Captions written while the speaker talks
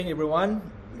Everyone,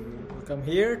 welcome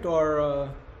here to our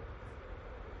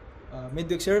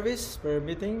midweek service prayer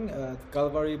meeting at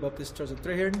Calvary Baptist Church of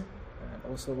Treherne, and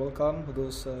also welcome to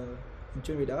those in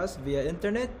tune with us via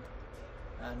internet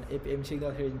and APM signal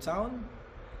here in town.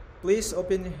 Please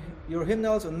open your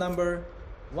hymnals on number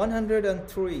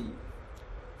 103.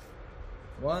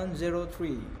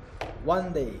 103.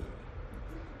 One day.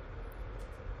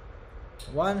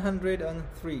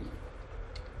 103.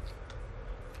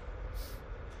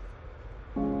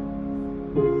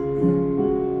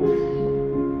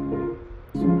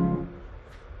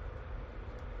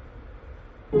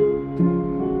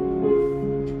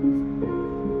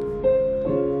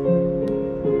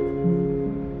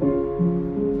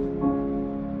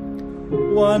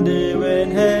 One day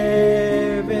when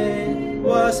heaven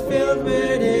was filled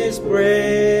with His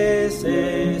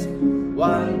praises,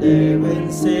 one day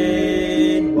when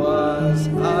sin was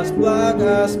as black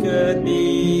as could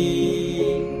be,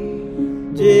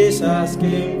 Jesus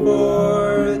came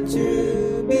forth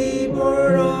to be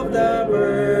born of the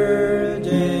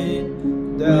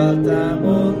Virgin, dwelt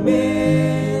among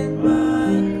men,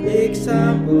 my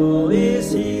example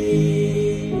is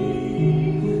He,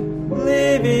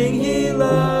 living He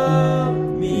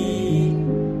loved me,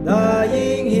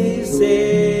 dying He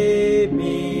saved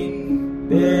me,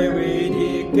 buried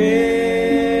He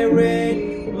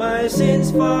carried my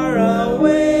sins far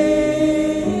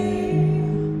away,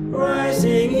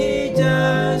 rising He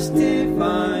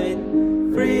justified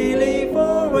freely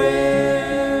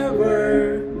forever.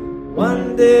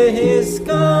 One day He's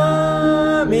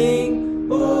coming,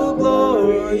 oh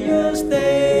glorious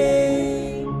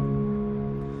day.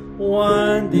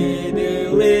 One day they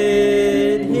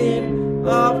led Him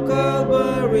up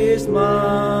Calvary's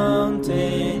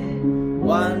mountain.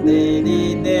 One day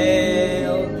they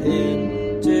nailed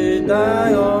Him to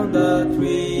die on the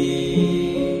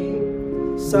tree.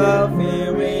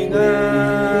 Suffering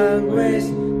anguish,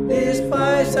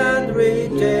 despised and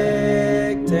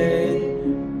rejected,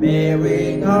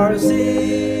 bearing our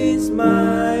sins,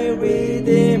 my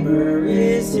Redeemer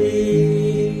is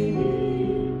He.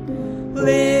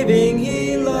 Living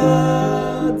He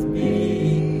loved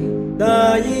me,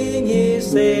 dying He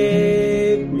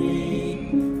saved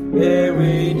me,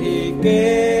 buried He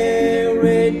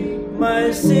carried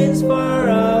my sins far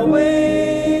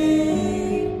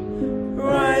away,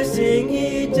 rising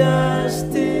He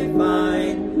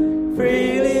justified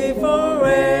freely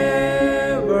forever.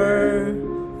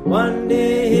 One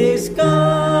day He's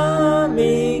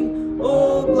coming,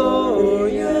 oh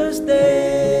glorious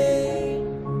day.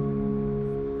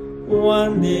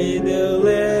 One day they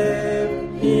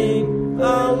left Him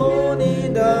alone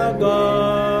in the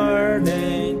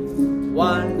garden.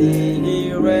 One day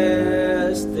He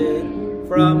rested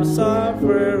from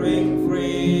suffering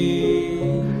free.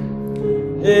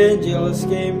 Angels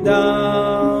came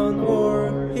down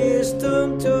o'er His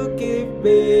tomb to keep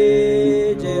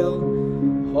vigil.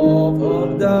 Hope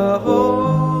of the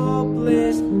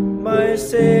hopeless, my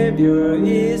Savior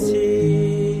is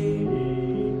He.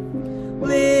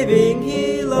 Living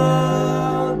He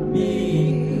loved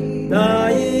me,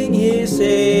 dying He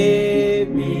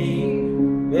saved me,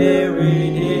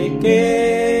 buried He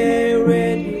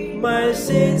carried my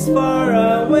sins far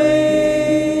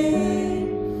away,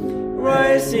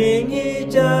 rising He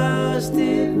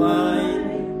justified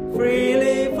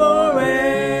freely forever.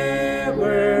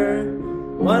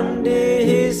 One day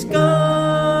He's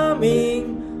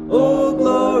coming, oh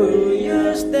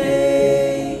glorious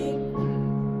day.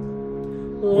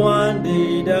 One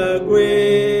day the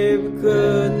grave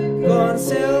could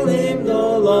conceal Him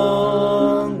no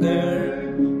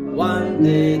longer. One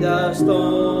day the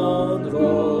stone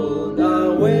rolled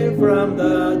away from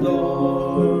the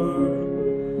door.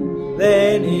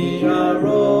 Then He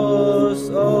arose,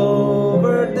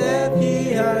 over death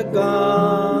He had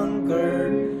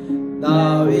conquered.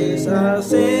 Now is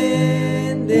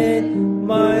ascended,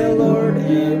 my Lord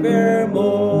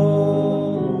evermore.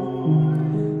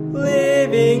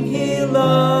 Living He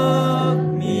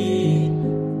loved me,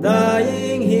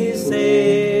 dying He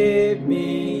saved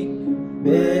me,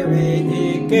 buried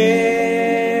He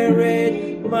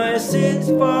carried my sins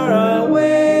far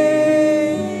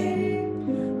away,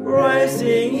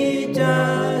 rising He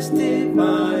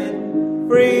justified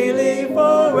freely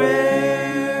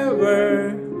forever.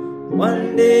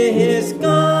 One day He's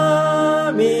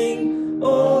coming,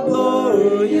 oh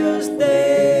glorious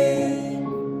day.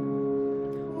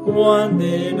 One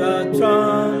day the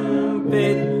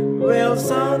trumpet will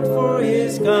sound for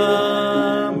His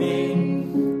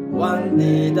coming. One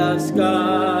day the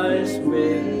skies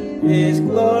with His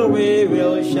glory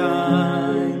will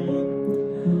shine.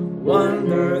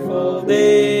 Wonderful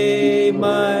day.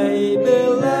 my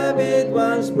beloved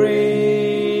ones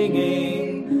bringing.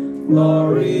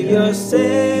 Glorious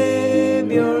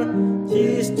Savior,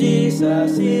 this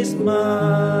Jesus is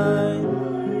mine.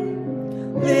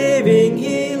 Living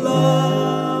He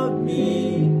loved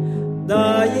me,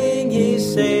 dying He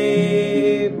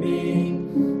saved me,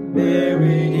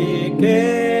 buried He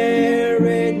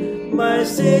carried my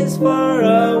sins far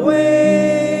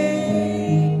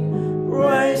away,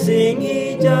 rising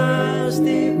He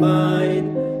justified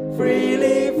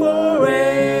freely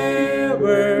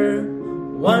forever.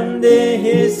 One day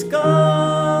He's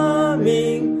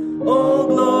coming, oh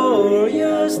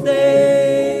glorious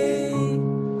day.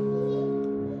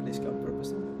 Please come,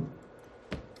 purpose.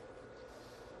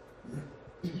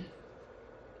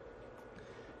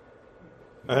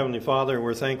 Our Heavenly Father,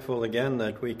 we're thankful again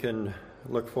that we can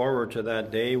look forward to that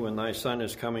day when Thy Son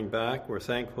is coming back. We're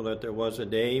thankful that there was a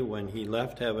day when He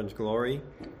left heaven's glory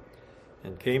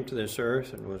and came to this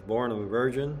earth and was born of a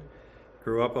virgin,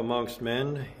 grew up amongst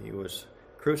men. He was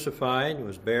crucified,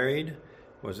 was buried,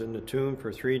 was in the tomb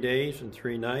for 3 days and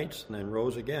 3 nights, and then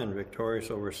rose again,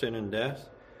 victorious over sin and death.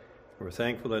 We're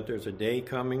thankful that there's a day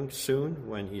coming soon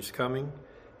when He's coming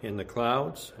in the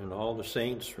clouds, and all the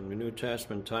saints from the New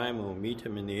Testament time will meet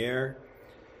Him in the air.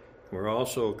 We're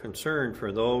also concerned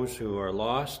for those who are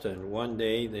lost, and one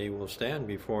day they will stand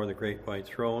before the great white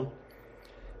throne,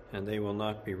 and they will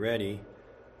not be ready.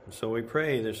 And so we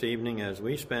pray this evening as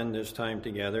we spend this time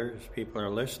together, as people are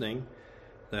listening,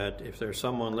 that if there's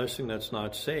someone listening that's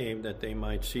not saved, that they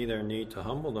might see their need to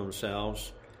humble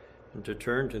themselves and to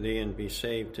turn to Thee and be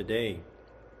saved today,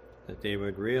 that they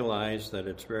would realize that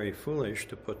it's very foolish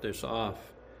to put this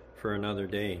off for another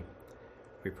day.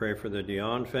 We pray for the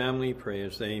Dion family, pray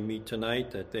as they meet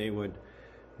tonight that they would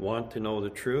want to know the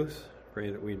truth,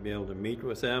 pray that we'd be able to meet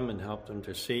with them and help them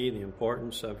to see the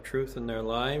importance of truth in their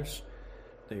lives.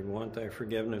 They want Thy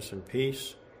forgiveness and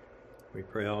peace. We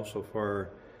pray also for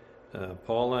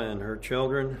Paula and her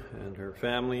children and her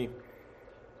family,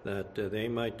 that they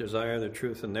might desire the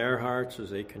truth in their hearts as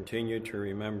they continue to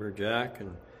remember Jack,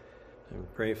 and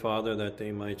pray, Father, that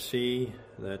they might see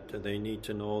that they need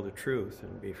to know the truth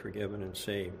and be forgiven and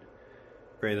saved.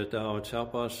 Pray that Thou wouldst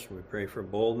help us. We pray for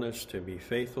boldness to be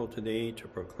faithful to Thee, to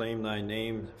proclaim Thy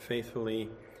name faithfully,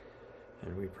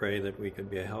 and we pray that we could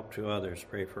be a help to others.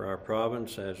 Pray for our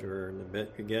province as we're in the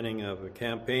beginning of a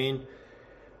campaign.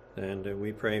 And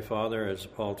we pray, Father, as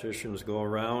politicians go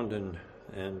around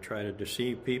and try to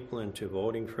deceive people into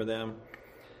voting for them,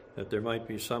 that there might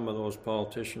be some of those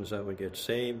politicians that would get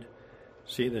saved,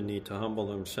 see the need to humble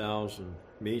themselves and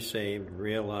be saved, and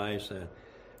realize that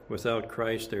without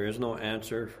Christ there is no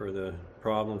answer for the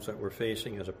problems that we're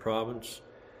facing as a province.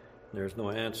 There's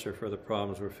no answer for the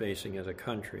problems we're facing as a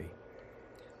country.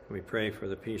 We pray for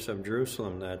the peace of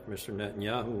Jerusalem, that Mr.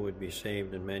 Netanyahu would be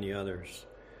saved and many others.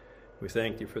 We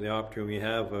thank Thee for the opportunity we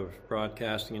have of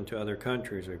broadcasting into other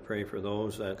countries. We pray for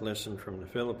those that listen from the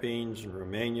Philippines and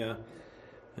Romania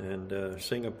and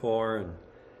Singapore and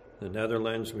the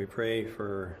Netherlands. We pray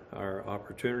for our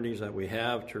opportunities that we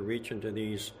have to reach into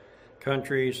these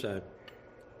countries, that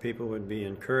people would be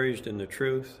encouraged in the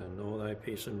truth and know Thy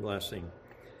peace and blessing.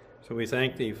 So we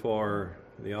thank Thee for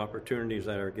the opportunities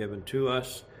that are given to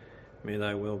us. May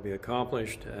Thy will be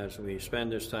accomplished as we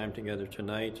spend this time together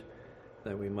tonight,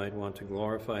 that we might want to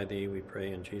glorify Thee, we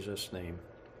pray in Jesus' name.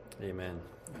 Amen.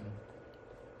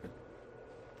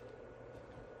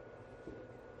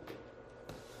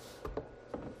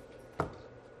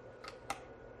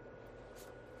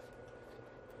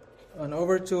 And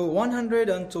over to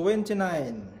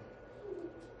 129.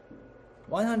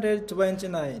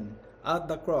 129 at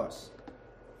the cross.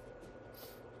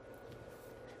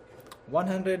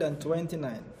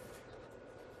 129.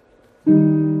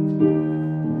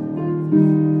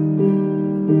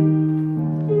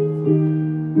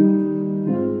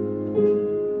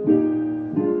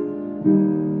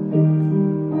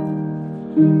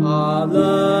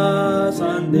 Alas,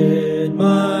 and did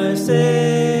my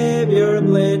Savior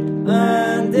bleed,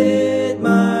 and did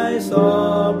my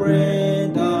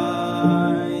sovereign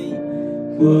die?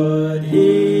 Would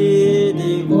He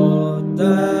devote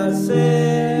the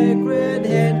sacred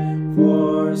head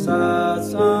for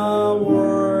such a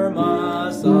worm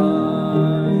as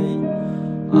I?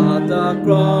 At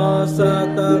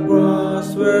the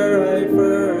cross where I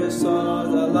first saw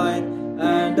the light,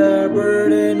 and the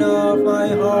burden of my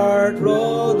heart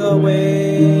rolled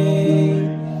away.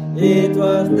 It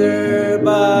was there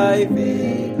by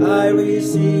faith I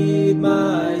received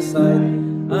my sight,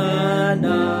 and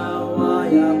now I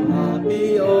am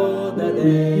happy all the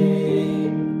day.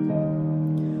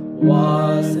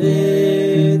 Was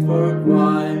it for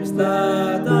crimes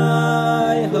that I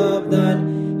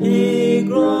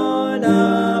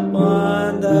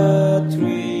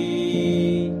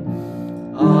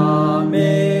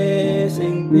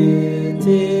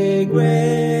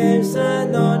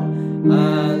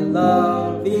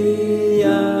love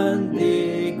beyond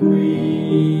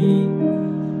degree.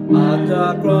 At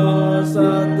the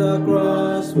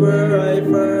cross where I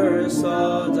first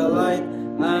saw the light,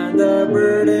 and the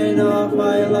burden of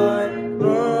my life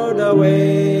rolled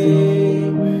away.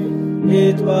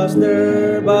 It was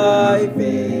there by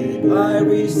faith I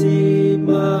received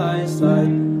my sight,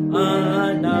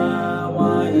 and now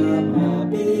I am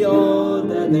happy all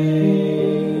the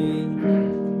day.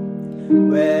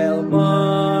 Well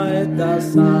might the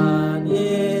sun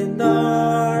in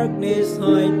darkness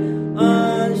hide,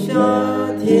 and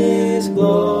shut his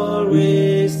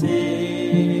glory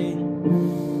seen,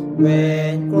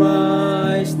 when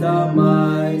Christ the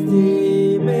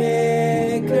mighty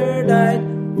Maker died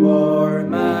for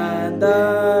man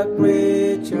the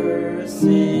creature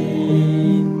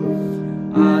sin.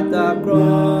 At the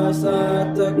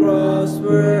cross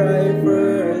where I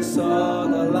first saw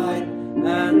the light,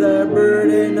 and the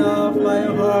burden of my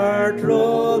heart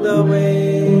rolled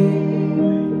away.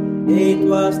 It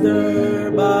was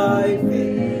there by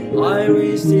faith I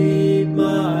received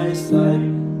my sight,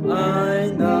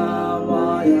 and now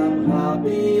I am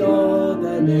happy all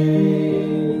the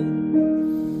day.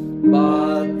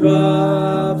 But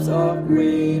drops of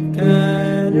grief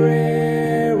can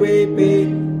repay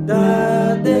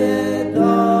the debt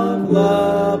of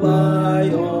love I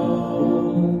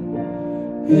owe.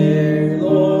 Here,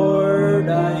 Lord,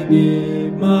 I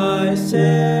give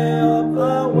myself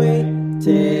away.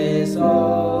 'Tis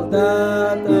all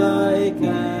that I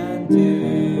can do.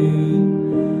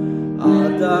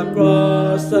 At the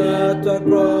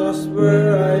cross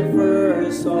where I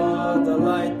first saw the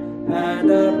light, and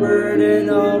the burden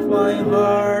of my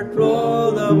heart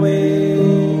rolled away.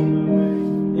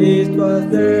 It was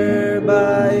there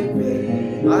by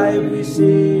faith I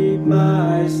received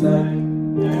my sight,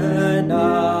 and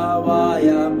now I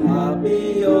am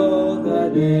happy all the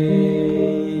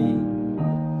day.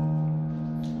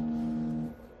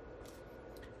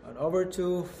 And over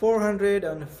to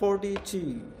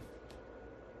 442.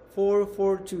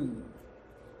 442.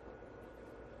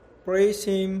 Praise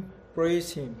Him,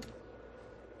 praise Him.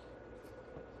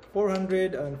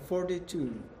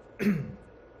 442.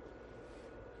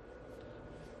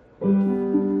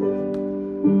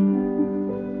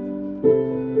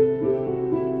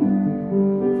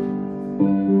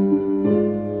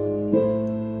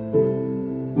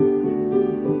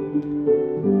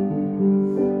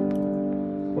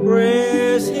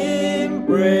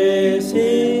 Praise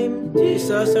Him,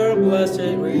 Jesus our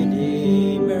blessed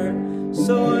Redeemer,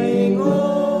 sowing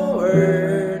o'er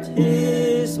earth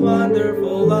His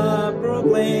wonderful love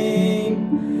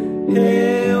proclaim.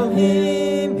 Hail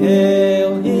Him,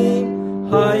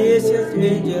 highest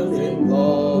angels in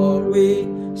glory,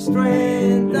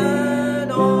 strength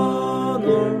and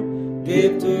honor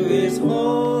give to His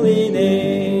holy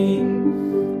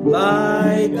name.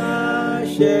 Like a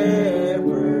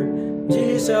shepherd,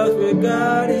 Jesus will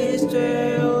guard His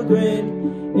children.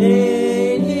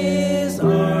 In His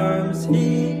arms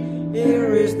He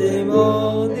hears them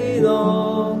all day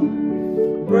long.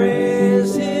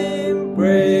 Praise Him,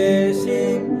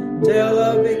 tell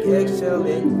of His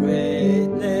excellent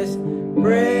greatness.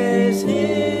 Praise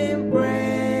Him,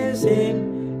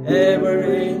 ever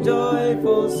in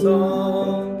joyful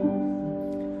song.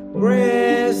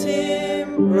 Praise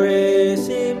Him,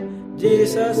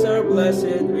 Jesus our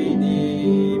blessed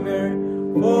Redeemer.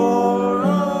 For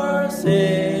our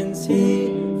sins He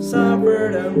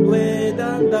suffered and bled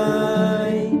and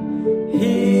died.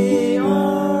 He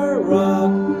our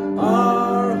rock,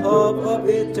 our hope of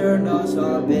eternal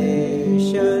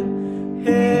salvation.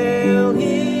 Hail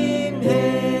Him,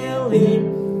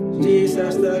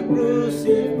 Jesus the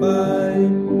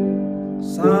crucified.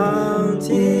 Sound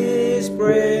His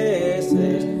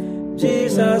praises,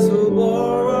 Jesus who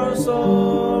bore our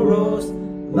sorrows,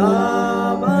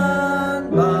 love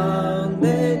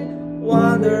unbounded,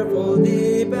 wonderful,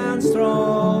 deep and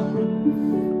strong.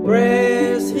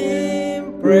 Praise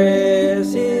Him,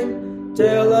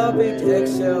 tell of His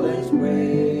excellent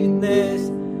greatness.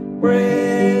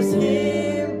 Praise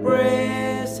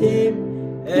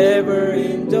Him, ever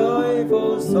in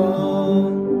joyful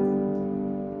song.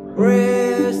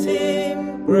 Praise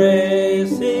Him,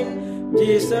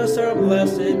 Jesus our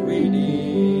blessed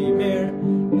Redeemer.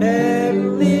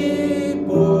 Heavenly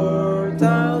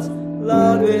portals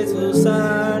loud with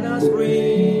hosannas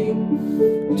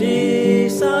ring.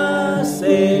 Jesus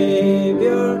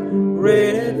Savior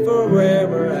reigneth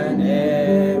forever and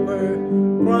ever.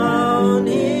 Crown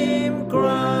Him,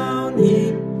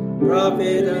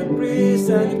 prophet and priest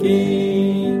and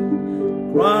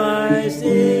king. Christ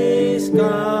is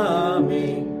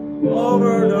coming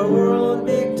over the world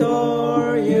victorious.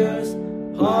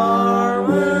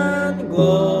 Honor and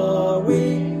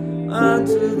glory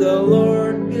unto the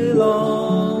Lord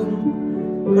belong.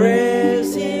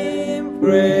 Praise Him,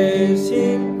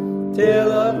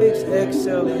 tell of His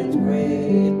excellent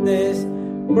greatness.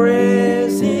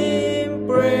 Praise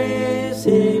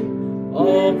Him,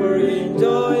 offer in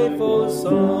joyful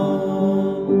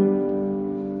song.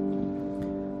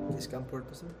 Please come forward,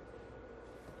 Pastor.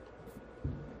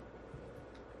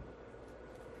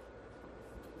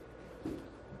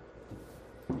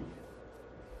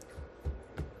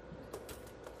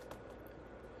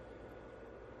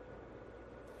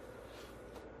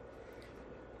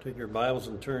 Take your Bibles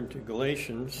and turn to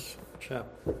Galatians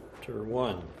chapter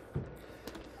 1.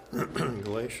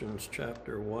 Galatians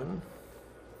chapter 1.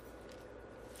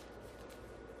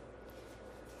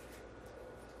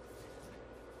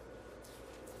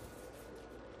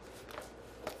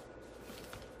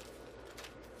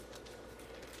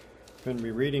 I'm going to be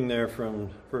reading there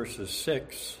from verses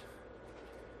 6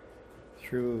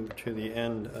 through to the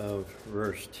end of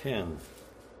verse 10.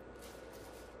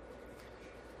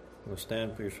 We'll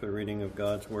stand, please, for the reading of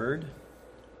God's Word.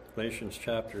 Galatians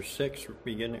chapter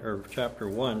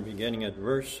 1, beginning at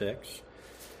verse 6.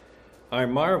 I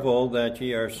marvel that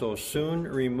ye are so soon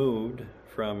removed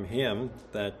from him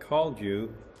that called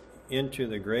you into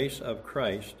the grace of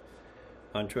Christ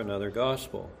unto another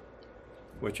gospel,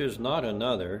 which is not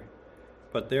another,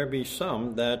 but there be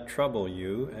some that trouble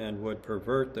you and would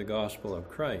pervert the gospel of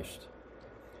Christ.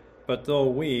 But though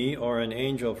we, or an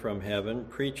angel from heaven,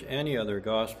 preach any other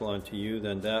gospel unto you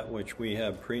than that which we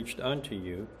have preached unto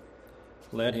you,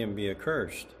 let him be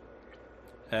accursed.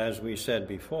 As we said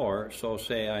before, so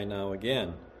say I now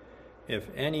again, if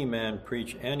any man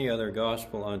preach any other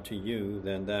gospel unto you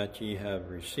than that ye have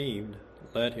received,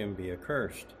 let him be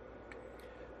accursed.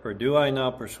 For do I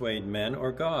now persuade men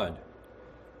or God?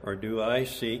 Or do I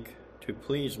seek to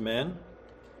please men?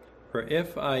 For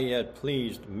if I yet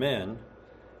pleased men,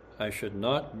 I should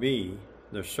not be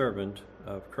the servant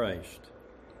of Christ.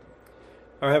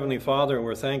 Our Heavenly Father,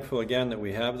 we're thankful again that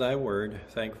we have Thy Word,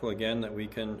 thankful again that we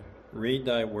can read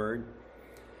Thy Word,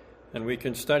 and we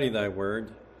can study Thy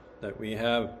Word, that we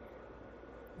have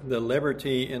the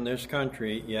liberty in this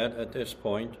country yet at this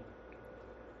point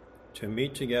to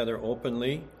meet together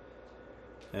openly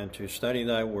and to study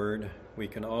Thy Word. We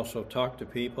can also talk to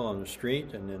people on the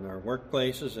street and in our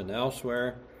workplaces and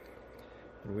elsewhere,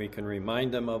 and we can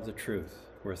remind them of the truth.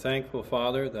 We're thankful,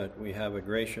 Father, that we have a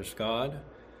gracious God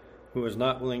who is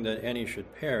not willing that any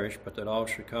should perish, but that all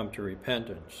should come to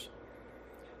repentance.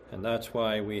 And that's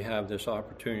why we have this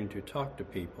opportunity to talk to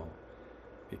people,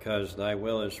 because Thy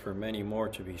will is for many more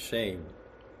to be saved.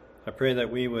 I pray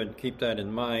that we would keep that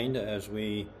in mind as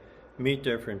we meet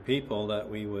different people, that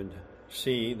we would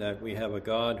see that we have a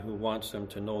God who wants them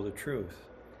to know the truth,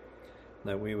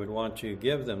 that we would want to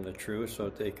give them the truth so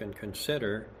that they can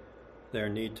consider their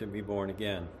need to be born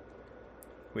again.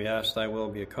 We ask Thy will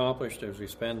be accomplished as we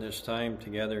spend this time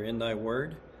together in Thy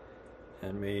Word,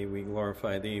 and may we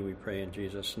glorify Thee, we pray in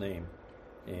Jesus' name.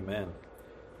 Amen.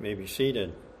 You may be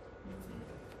seated.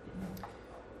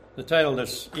 The title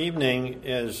this evening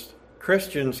is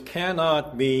Christians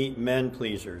Cannot Be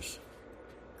Men-Pleasers.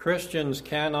 Christians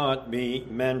cannot be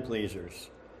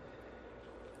men-pleasers.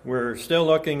 We're still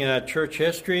looking at church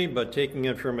history, but taking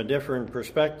it from a different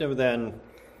perspective than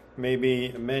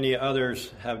maybe many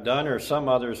others have done, or some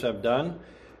others have done.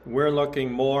 We're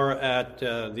looking more at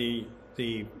the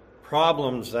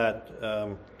problems that,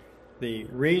 the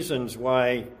reasons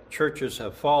why churches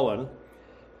have fallen,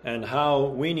 and how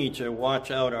we need to watch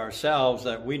out ourselves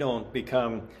that we don't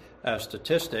become a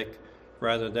statistic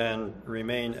rather than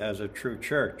remain as a true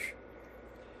church.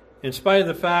 In spite of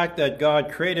the fact that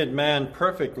God created man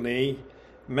perfectly,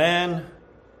 man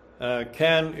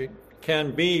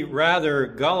can be rather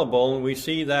gullible. And we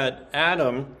see that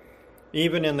Adam,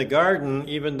 even in the garden,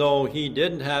 even though he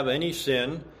didn't have any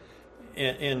sin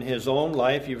in his own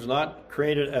life, he was not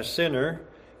created a sinner.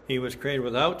 He was created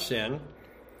without sin.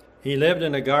 He lived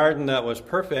in a garden that was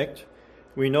perfect.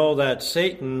 We know that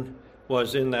Satan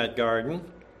was in that garden,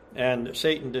 and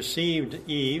Satan deceived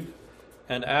Eve,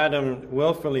 and Adam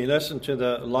willfully listened to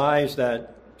the lies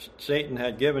that Satan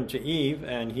had given to Eve,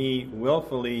 and he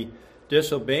willfully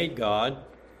disobeyed God.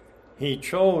 He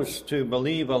chose to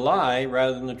believe a lie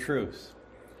rather than the truth.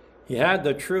 He had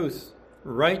the truth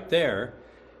right there,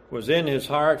 was in his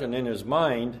heart and in his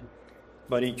mind,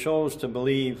 but he chose to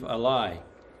believe a lie.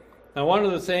 Now, one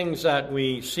of the things that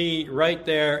we see right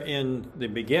there in the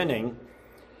beginning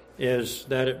is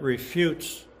that it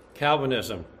refutes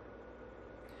Calvinism.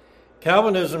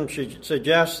 Calvinism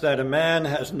suggests that a man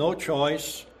has no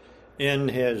choice in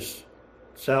his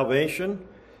salvation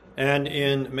and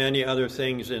in many other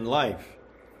things in life.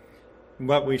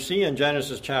 But we see in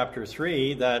Genesis chapter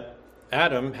 3 that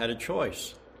Adam had a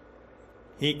choice.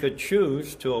 He could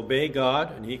choose to obey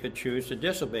God and he could choose to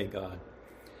disobey God.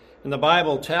 And the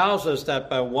Bible tells us that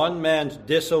by one man's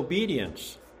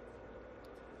disobedience.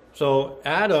 So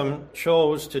Adam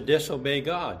chose to disobey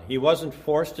God. He wasn't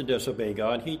forced to disobey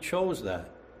God. He chose that.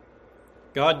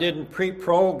 God didn't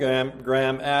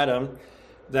pre-program Adam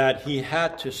that he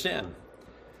had to sin.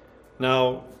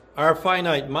 Now, our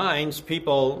finite minds,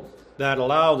 people that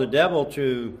allow the devil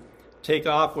to take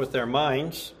off with their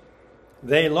minds,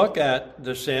 they look at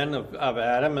the sin of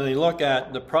Adam and they look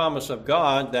at the promise of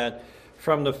God that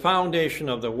from the foundation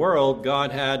of the world,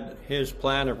 God had his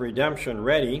plan of redemption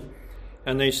ready.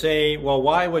 And they say, well,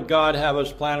 why would God have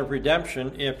his plan of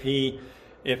redemption if he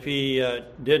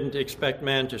didn't expect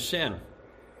man to sin?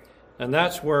 And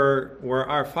that's where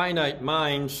our finite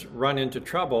minds run into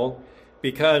trouble,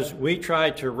 because we try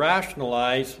to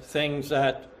rationalize things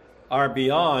that are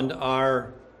beyond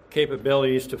our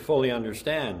capabilities to fully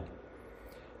understand.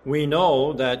 We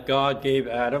know that God gave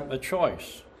Adam a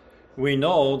choice. We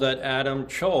know that Adam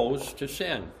chose to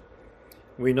sin.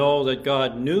 We know that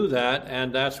God knew that,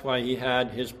 and that's why he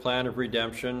had his plan of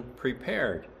redemption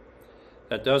prepared.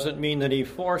 That doesn't mean that he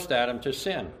forced Adam to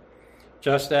sin.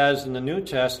 Just as in the New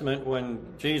Testament, when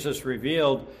Jesus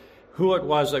revealed who it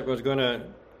was that was going to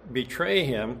betray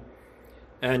him,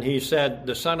 and he said,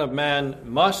 the Son of Man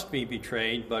must be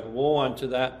betrayed, but woe unto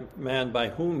that man by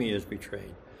whom he is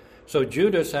betrayed. So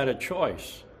Judas had a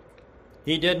choice.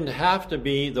 He didn't have to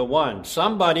be the one.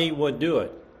 Somebody would do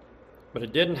it, but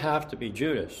it didn't have to be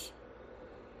Judas.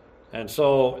 And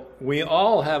so we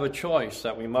all have a choice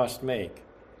that we must make.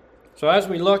 So as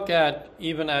we look at,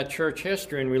 even at church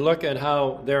history, and we look at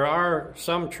how there are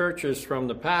some churches from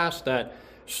the past that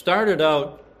started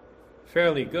out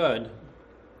fairly good,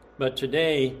 but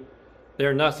today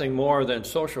they're nothing more than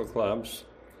social clubs,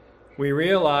 we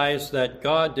realize that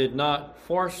God did not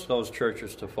force those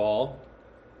churches to fall,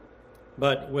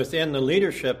 but within the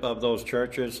leadership of those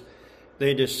churches,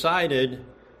 they decided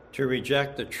to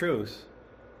reject the truth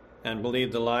and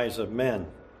believe the lies of men.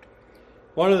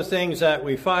 One of the things that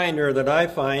we find, or that I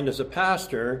find as a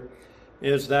pastor,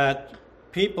 is that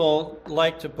people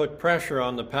like to put pressure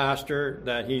on the pastor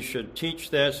that he should teach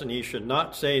this and he should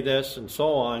not say this and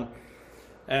so on.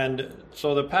 And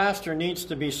so the pastor needs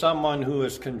to be someone who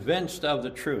is convinced of the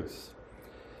truth,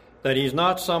 that he's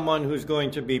not someone who's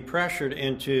going to be pressured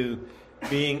into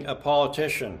being a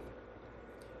politician.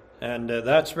 And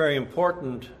that's very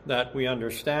important that we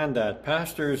understand that.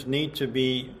 Pastors need to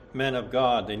be men of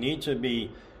God. They need to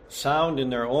be sound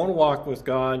in their own walk with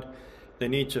God. They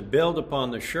need to build upon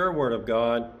the sure word of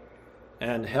God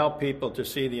and help people to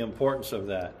see the importance of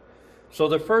that. So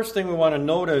the first thing we want to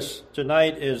notice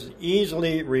tonight is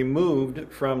easily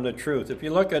removed from the truth. If you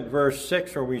look at verse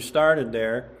 6 where we started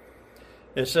there,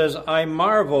 it says, I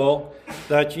marvel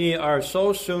that ye are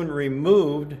so soon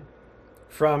removed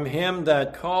from him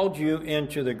that called you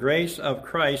into the grace of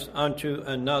Christ unto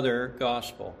another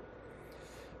gospel.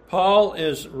 Paul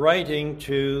is writing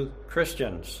to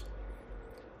Christians.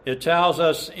 It tells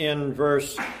us in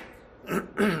verse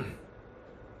 2,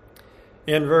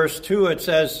 it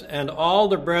says, and all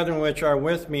the brethren which are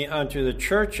with me unto the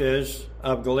churches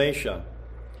of Galatia.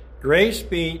 Grace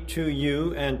be to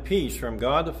you and peace from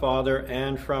God the Father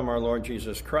and from our Lord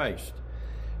Jesus Christ.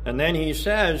 And then he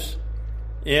says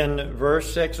in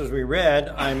verse 6, as we read,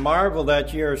 I marvel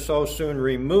that ye are so soon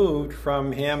removed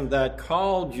from him that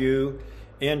called you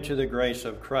into the grace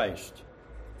of Christ.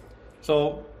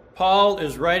 So Paul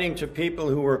is writing to people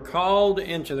who were called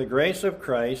into the grace of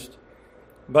Christ,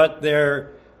 but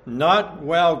they're not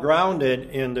well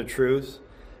grounded in the truth,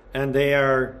 and they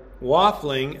are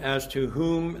waffling as to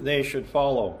whom they should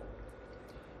follow.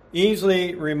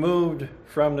 Easily removed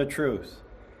from the truth.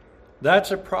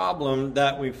 That's a problem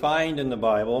that we find in the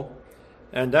Bible,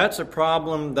 and that's a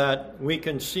problem that we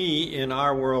can see in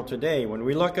our world today. When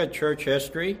we look at church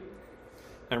history,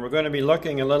 and we're going to be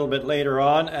looking a little bit later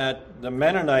on at the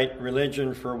Mennonite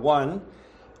religion for one.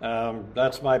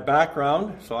 That's my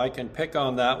background, so I can pick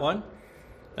on that one.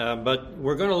 But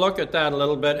we're going to look at that a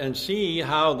little bit and see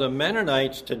how the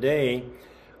Mennonites today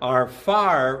are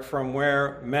far from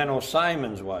where Menno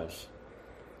Simons was.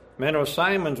 Menno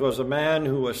Simons was a man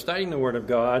who was studying the Word of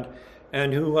God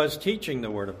and who was teaching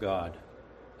the Word of God.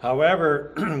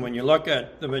 However, when you look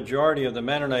at the majority of the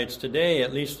Mennonites today,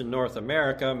 at least in North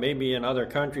America, maybe in other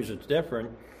countries it's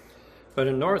different, but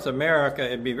in North America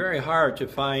it'd be very hard to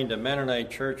find a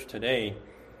Mennonite church today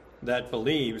that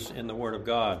believes in the Word of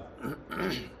God.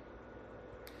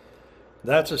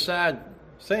 That's a sad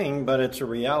thing, but it's a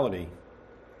reality.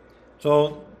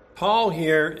 So Paul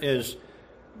here is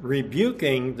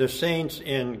rebuking the saints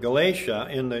in Galatia,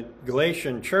 in the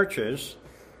Galatian churches.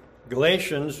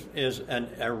 Galatians is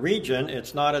a region.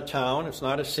 It's not a town. It's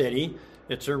not a city.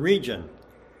 It's a region.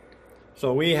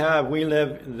 So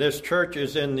this church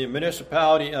is in the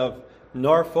municipality of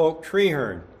Norfolk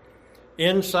Treherne.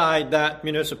 Inside that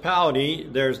municipality,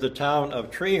 there's the town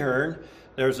of Treherne,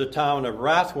 there's the town of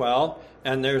Rathwell,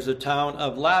 and there's the town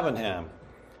of Lavenham.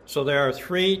 So there are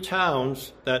 3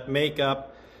 towns that make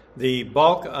up the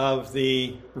bulk of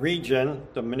the region,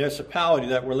 the municipality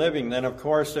that we're living. Then, of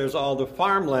course, there's all the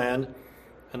farmland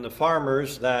and the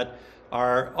farmers that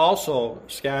are also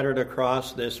scattered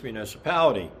across this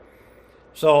municipality.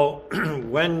 So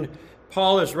when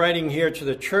Paul is writing here to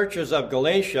the churches of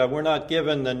Galatia, we're not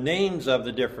given the names of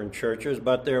the different churches,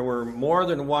 but there were more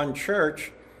than one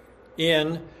church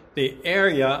in the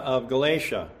area of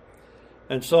Galatia.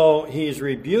 And so he's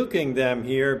rebuking them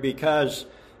here because,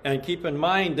 and keep in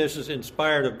mind, this is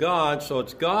inspired of God, so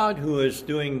it's God who is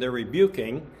doing the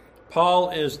rebuking. Paul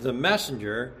is the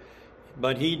messenger,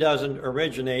 but he doesn't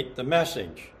originate the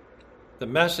message. The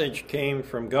message came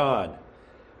from God.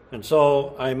 And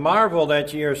so I marvel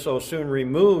that ye are so soon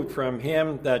removed from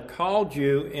him that called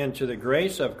you into the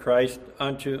grace of Christ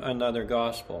unto another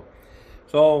gospel.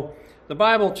 So the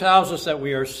Bible tells us that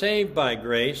we are saved by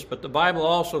grace, but the Bible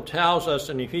also tells us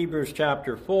in Hebrews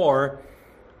chapter 4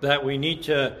 that we need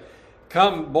to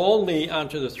come boldly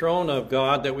unto the throne of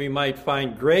God that we might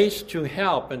find grace to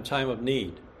help in time of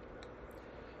need.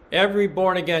 Every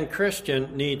born-again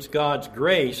Christian needs God's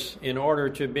grace in order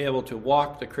to be able to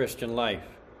walk the Christian life.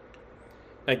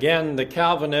 Again, the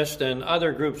Calvinists and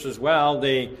other groups as well,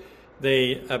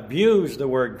 they abuse the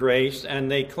word grace,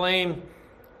 and they claim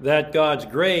that God's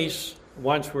grace,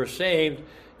 once we're saved,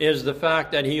 is the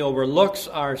fact that he overlooks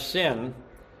our sin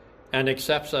and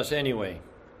accepts us anyway.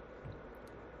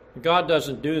 God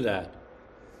doesn't do that.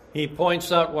 He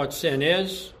points out what sin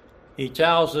is. He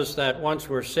tells us that once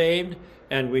we're saved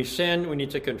and we sin, we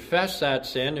need to confess that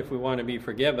sin if we want to be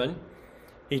forgiven.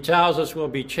 He tells us we'll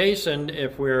be chastened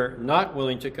if we're not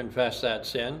willing to confess that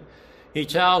sin. He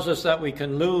tells us that we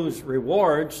can lose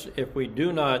rewards if we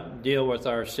do not deal with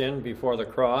our sin before the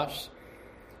cross.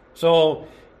 So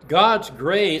God's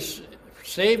grace,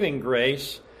 saving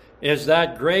grace, is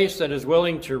that grace that is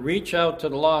willing to reach out to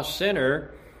the lost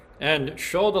sinner and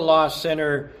show the lost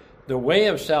sinner the way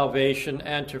of salvation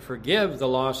and to forgive the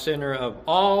lost sinner of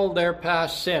all their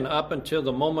past sin up until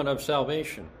the moment of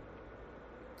salvation.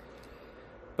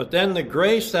 But then the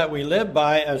grace that we live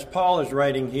by, as Paul is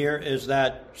writing here, is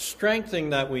that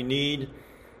strengthening that we need,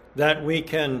 that we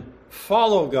can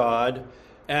follow God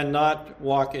and not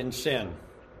walk in sin.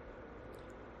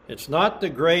 It's not the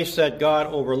grace that God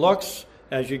overlooks.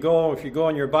 If you go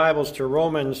in your Bibles to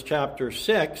Romans chapter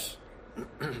 6,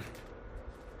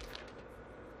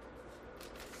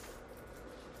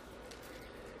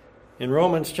 in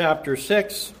Romans chapter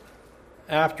 6,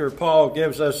 after Paul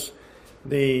gives us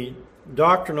the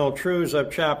doctrinal truths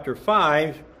of chapter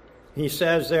 5, he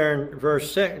says there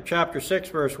in chapter 6,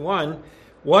 verse 1,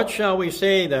 "What shall we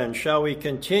say then? Shall we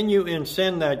continue in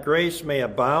sin that grace may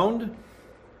abound?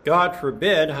 God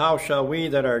forbid. How shall we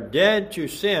that are dead to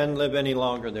sin live any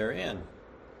longer therein?"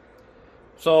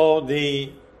 So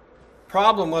the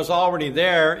problem was already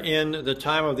there in the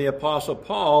time of the Apostle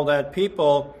Paul, that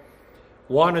people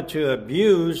wanted to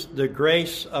abuse the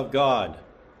grace of God.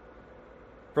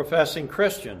 Professing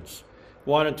Christians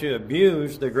wanted to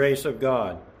abuse the grace of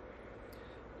God.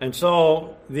 And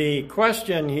so the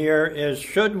question here is,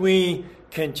 should we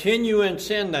continue in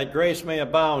sin that grace may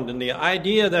abound? And the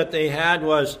idea that they had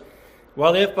was,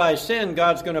 well, if I sin,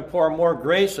 God's going to pour more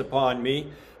grace upon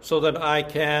me so that I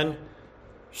can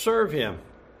serve him.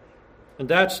 And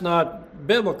that's not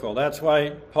biblical. That's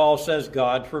why Paul says,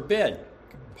 God forbid.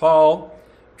 Paul,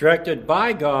 directed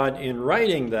by God in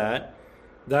writing that,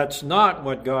 that's not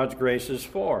what God's grace is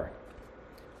for.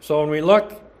 So when we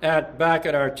look back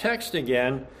at our text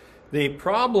again, the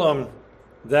problem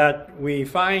that we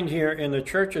find here in the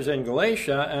churches in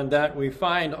Galatia, and that we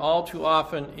find all too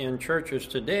often in churches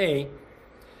today,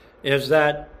 is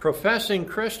that professing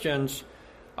Christians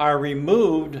are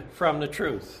removed from the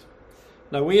truth.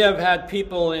 Now, we have had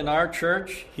people in our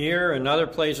church here and other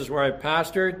places where I've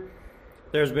pastored.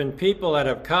 There's been people that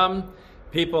have come,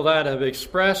 people that have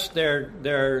expressed their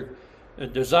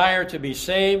desire to be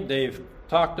saved. They've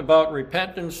talked about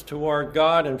repentance toward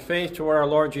God and faith toward our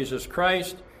Lord Jesus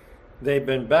Christ. They've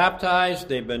been baptized.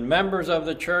 They've been members of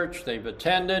the church. They've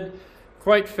attended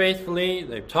quite faithfully.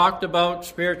 They've talked about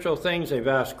spiritual things. They've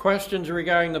asked questions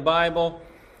regarding the Bible.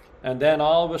 And then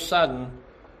all of a sudden,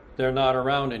 they're not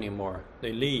around anymore.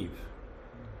 They leave.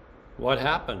 What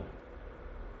happened?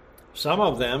 Some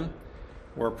of them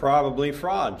were probably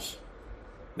frauds.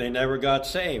 They never got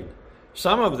saved.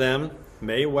 Some of them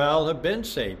may well have been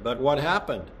saved, but what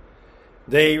happened?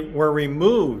 They were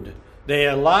removed. They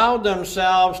allowed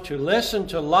themselves to listen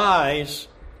to lies,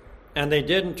 and they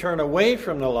didn't turn away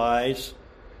from the lies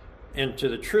into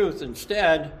the truth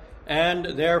instead, and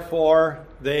therefore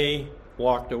they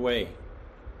walked away.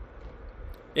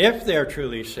 If they're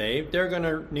truly saved, they're going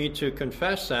to need to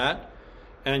confess that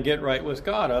and get right with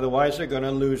God. Otherwise, they're going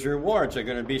to lose rewards. They're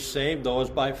going to be saved, those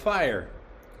by fire.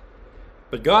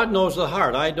 But God knows the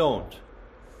heart. I don't.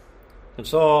 And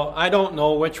so I don't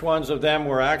know which ones of them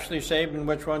were actually saved and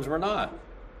which ones were not.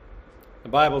 The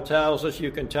Bible tells us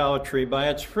you can tell a tree by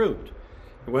its fruit.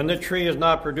 When the tree is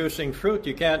not producing fruit,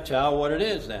 you can't tell what it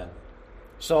is then.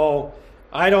 So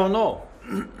I don't know.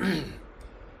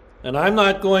 And I'm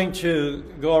not going to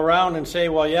go around and say,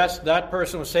 well, yes, that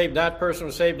person was saved,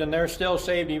 and they're still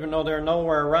saved even though they're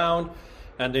nowhere around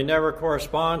and they never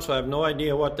correspond, so I have no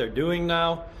idea what they're doing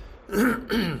now.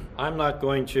 I'm not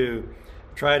going to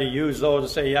try to use those to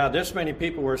say, yeah, this many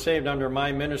people were saved under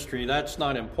my ministry. That's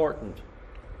not important.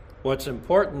 What's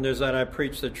important is that I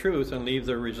preach the truth and leave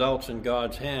the results in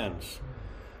God's hands.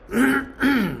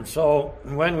 So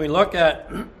when we look at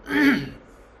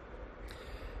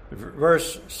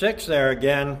verse 6 there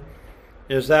again,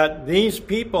 is that these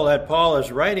people that Paul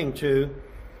is writing to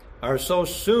are so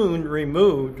soon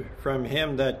removed from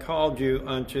him that called you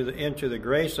into the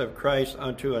grace of Christ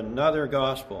unto another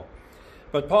gospel.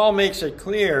 But Paul makes it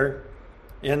clear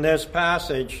in this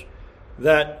passage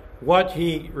that what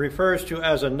he refers to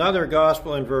as another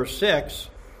gospel in verse 6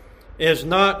 is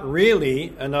not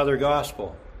really another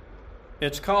gospel.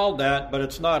 It's called that, but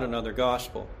it's not another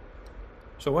gospel.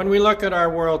 So when we look at our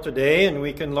world today, and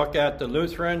we can look at the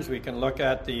Lutherans, we can look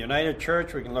at the United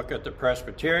Church, we can look at the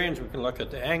Presbyterians, we can look at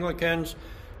the Anglicans,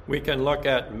 we can look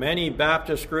at many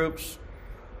Baptist groups,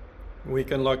 we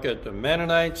can look at the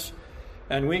Mennonites,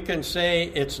 and we can say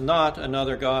it's not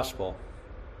another gospel.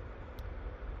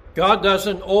 God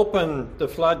doesn't open the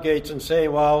floodgates and say,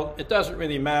 well, it doesn't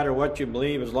really matter what you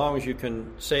believe as long as you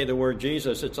can say the word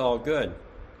Jesus, it's all good.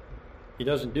 He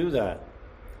doesn't do that.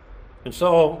 And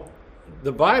so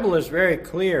the Bible is very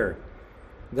clear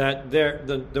that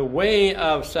the way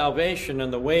of salvation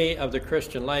and the way of the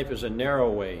Christian life is a narrow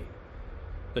way.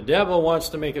 The devil wants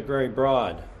to make it very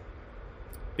broad.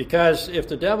 Because if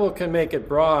the devil can make it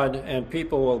broad and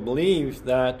people will believe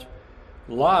that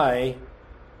lie,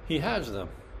 he has them.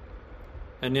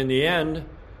 And in the end,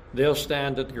 they'll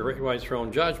stand at the great white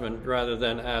throne judgment rather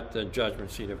than at the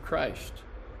judgment seat of Christ.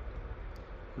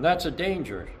 And that's a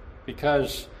danger,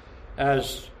 because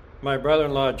as my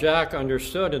brother-in-law Jack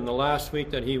understood in the last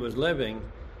week that he was living,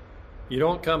 you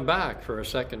don't come back for a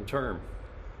second term.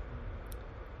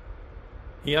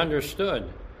 He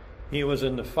understood. He was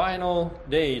in the final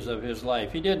days of his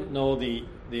life. He didn't know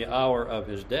the hour of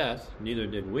his death, neither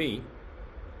did we.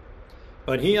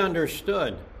 But he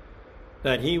understood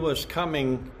that he was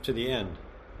coming to the end.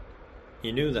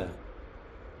 He knew that.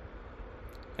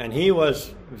 And he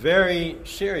was very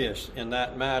serious in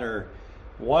that matter,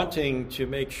 wanting to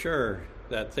make sure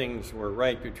that things were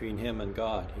right between him and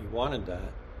God. He wanted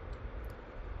that.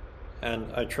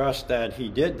 And I trust that he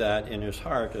did that in his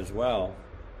heart as well.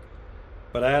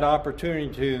 But I had opportunity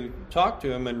to talk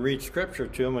to him and read scripture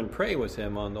to him and pray with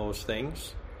him on those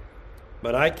things.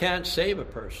 But I can't save a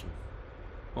person.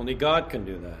 Only God can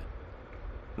do that.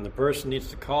 And the person needs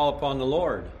to call upon the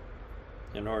Lord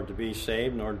in order to be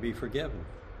saved, in order to be forgiven.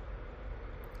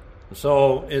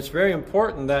 So it's very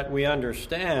important that we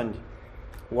understand,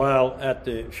 while at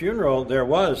the funeral there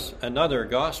was another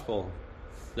gospel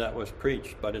that was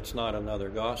preached, but it's not another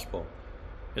gospel.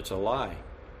 It's a lie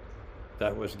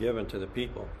that was given to the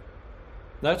people.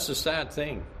 That's the sad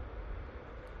thing,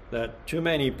 that too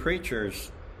many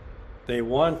preachers, they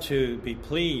want to be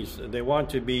pleased, they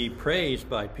want to be praised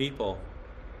by people.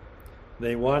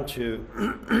 They want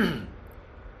to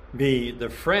be the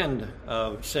friend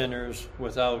of sinners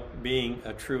without being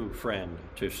a true friend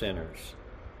to sinners.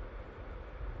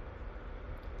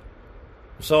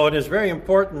 So it is very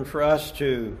important for us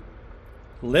to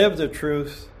live the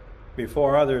truth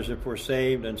before others if we're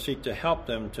saved, and seek to help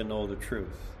them to know the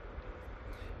truth.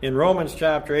 In Romans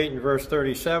chapter 8 and verse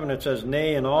 37, it says,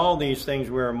 "Nay, in all these things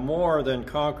we are more than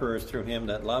conquerors through him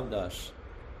that loved us."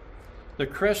 The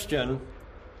Christian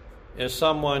is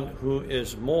someone who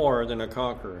is more than a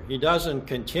conqueror. He doesn't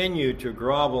continue to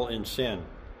grovel in sin.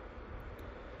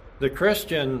 The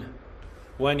Christian,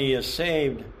 when he is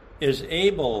saved, is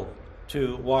able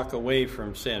to walk away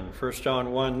from sin. 1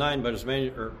 John 1:9, but as many,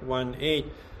 or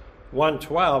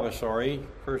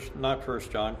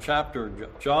 1:12, chapter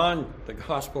John, the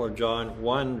Gospel of John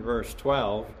 1 verse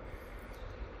 12.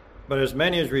 But as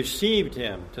many as received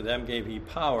him, to them gave he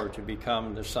power to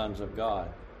become the sons of God.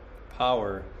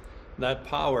 Power. That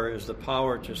power is the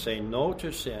power to say no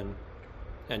to sin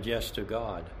and yes to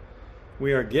God.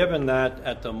 We are given that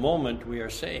at the moment we are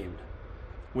saved.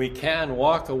 We can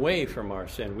walk away from our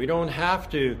sin. We don't have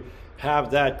to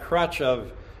have that crutch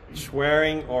of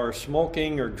swearing or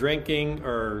smoking or drinking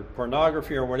or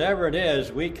pornography or whatever it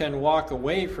is. We can walk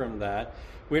away from that.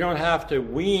 We don't have to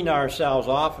wean ourselves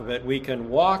off of it. We can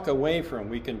walk away from it.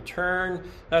 We can turn,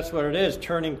 that's what it is,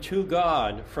 turning to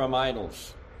God from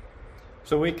idols.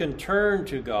 So we can turn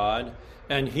to God,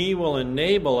 and he will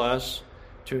enable us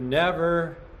to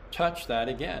never touch that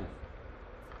again.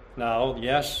 Now,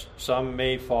 yes, some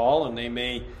may fall and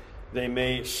they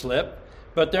may slip,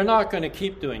 but they're not going to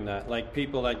keep doing that. Like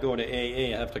people that go to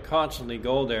AA have to constantly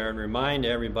go there and remind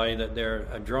everybody that they're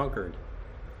a drunkard.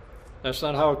 That's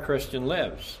not how a Christian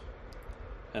lives.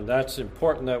 And that's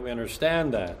important that we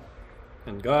understand that.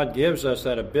 And God gives us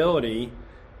that ability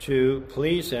to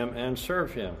please him and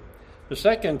serve him. The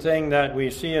second thing that we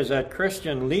see is that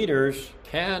Christian leaders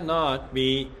cannot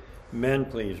be men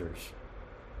pleasers.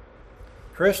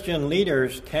 Christian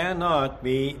leaders cannot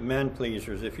be men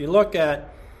pleasers. If you look at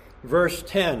verse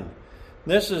 10,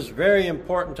 this is very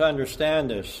important to understand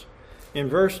this. In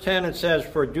verse 10 it says,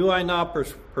 "For do I not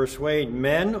persuade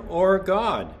men or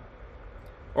God?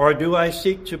 Or do I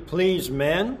seek to please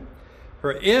men?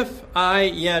 For if I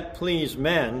yet please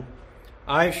men,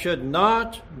 I should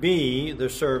not be the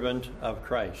servant of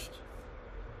Christ."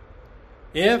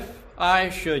 If I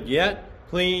should yet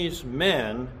please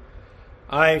men,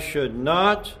 I should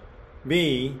not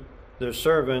be the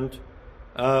servant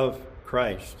of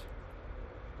Christ.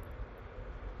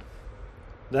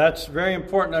 That's very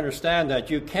important to understand, that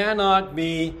you cannot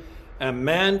be a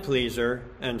man-pleaser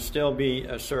and still be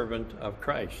a servant of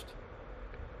Christ.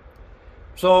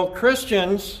 So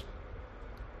Christians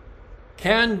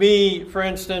can be, for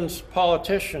instance,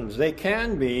 politicians. They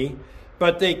can be,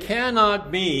 but they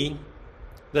cannot be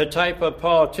the type of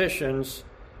politicians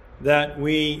that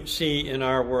we see in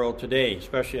our world today,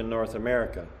 especially in North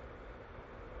America.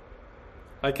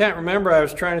 I can't remember, I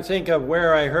was trying to think of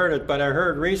where I heard it, but I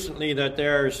heard recently that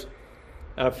there's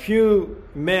a few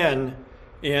men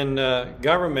in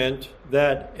government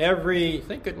that I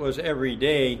think it was every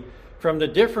day, from the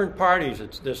different parties,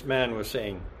 this man was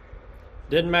saying.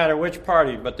 Didn't matter which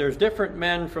party, but there's different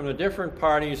men from the different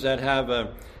parties that have a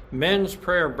men's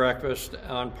prayer breakfast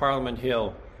on Parliament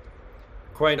Hill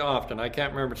quite often. I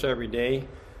can't remember if it's every day.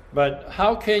 But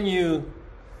how can you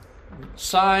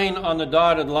sign on the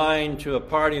dotted line to a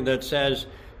party that says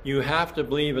you have to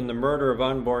believe in the murder of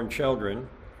unborn children,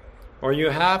 or you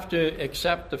have to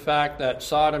accept the fact that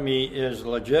sodomy is a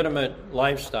legitimate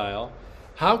lifestyle?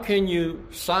 How can you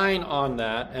sign on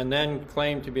that and then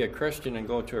claim to be a Christian and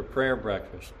go to a prayer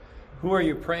breakfast? Who are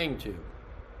you praying to?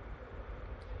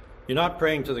 You're not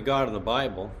praying to the God of the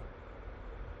Bible.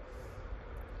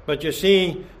 But you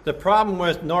see, the problem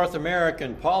with North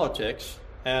American politics,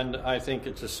 and I think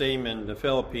it's the same in the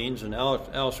Philippines and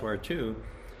elsewhere too,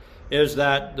 is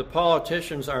that the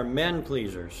politicians are men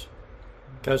pleasers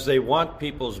because they want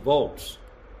people's votes.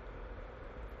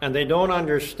 And they don't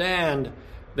understand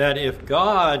that if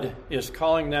God is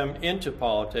calling them into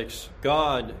politics,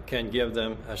 God can give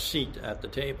them a seat at the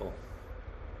table.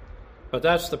 But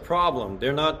that's the problem.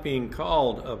 They're not being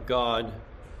called of God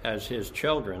as his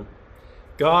children.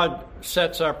 God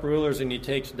sets up rulers and he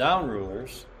takes down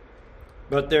rulers,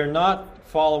 but they're not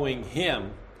following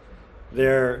him.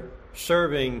 They're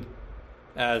serving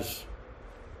as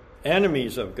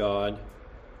enemies of God,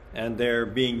 and they're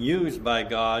being used by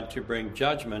God to bring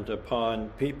judgment upon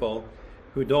people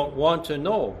who don't want to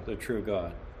know the true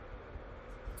God.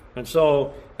 And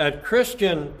so a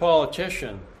Christian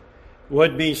politician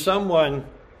would be someone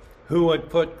who would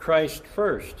put Christ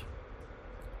first.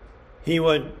 He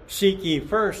would seek ye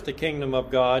first the kingdom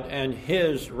of God and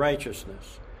his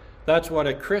righteousness. That's what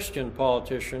a Christian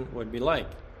politician would be like.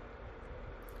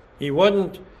 He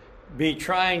wouldn't be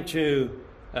trying to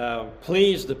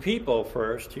please the people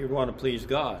first. He would want to please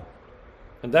God.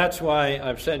 And that's why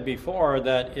I've said before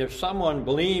that if someone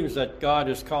believes that God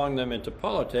is calling them into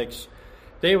politics,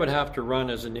 they would have to run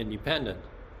as an independent.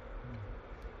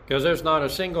 Because there's not a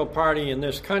single party in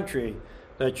this country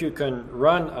that you can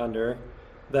run under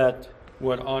that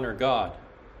would honor God.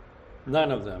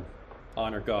 None of them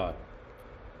honor God.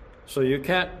 So you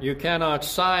cannot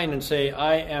sign and say,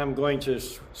 I am going to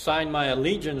sign my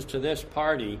allegiance to this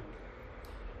party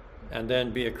and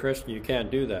then be a Christian. You can't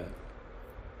do that.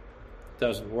 It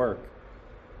doesn't work.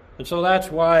 And so that's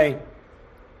why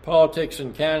politics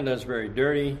in Canada is very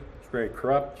dirty, it's very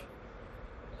corrupt,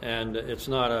 and it's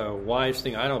not a wise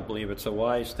thing. I don't believe it's a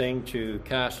wise thing to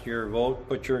cast your vote,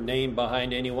 put your name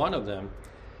behind any one of them,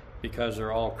 because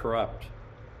they're all corrupt.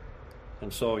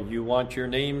 And so you want your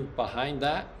name behind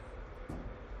that?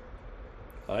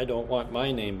 I don't want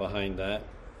my name behind that.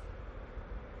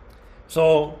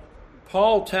 So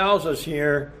Paul tells us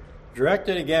here,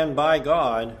 directed again by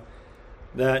God,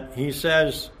 that he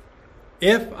says,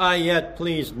 if I yet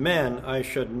pleased men, I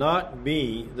should not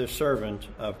be the servant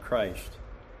of Christ.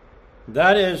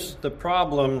 That is the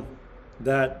problem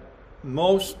that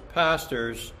most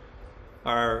pastors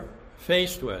are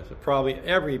faced with. Probably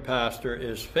every pastor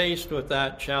is faced with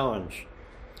that challenge.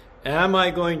 Am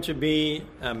I going to be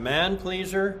a man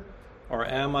pleaser, or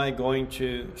am I going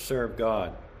to serve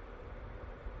God?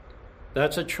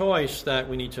 That's a choice that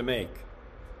we need to make.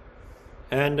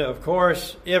 And of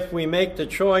course, if we make the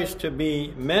choice to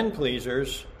be men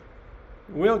pleasers,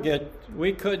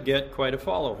 we could get quite a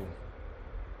following.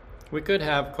 We could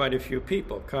have quite a few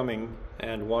people coming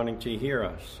and wanting to hear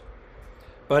us.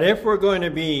 But if we're going to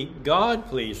be God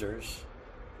pleasers,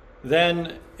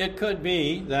 then it could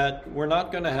be that we're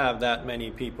not going to have that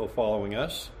many people following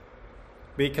us,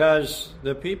 because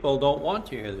the people don't want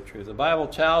to hear the truth. The Bible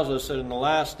tells us that in the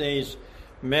last days,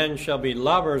 men shall be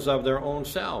lovers of their own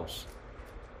selves.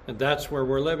 And that's where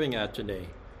we're living at today.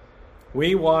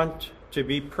 We want to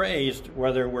be praised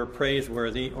whether we're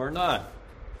praiseworthy or not.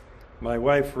 My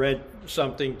wife read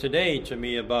something today to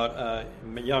me about a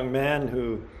young man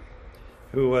who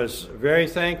was very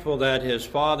thankful that his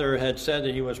father had said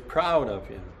that he was proud of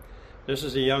him. This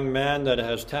is a young man that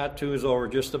has tattoos over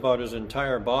just about his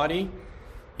entire body.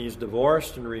 He's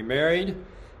divorced and remarried,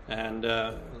 and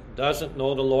doesn't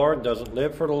know the Lord, doesn't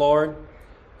live for the Lord.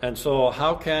 And so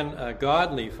how can a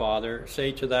godly father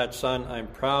say to that son, I'm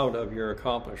proud of your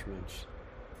accomplishments?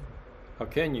 How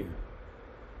can you?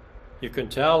 You can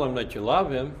tell him that you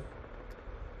love him,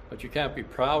 but you can't be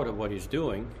proud of what he's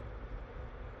doing.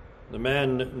 The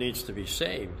man needs to be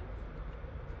saved.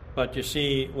 But you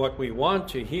see, what we want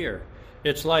to hear,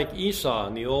 it's like Esau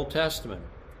in the Old Testament.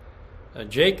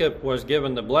 Jacob was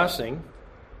given the blessing,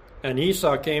 and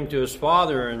Esau came to his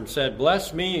father and said,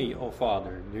 bless me, O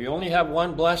father. Do you only have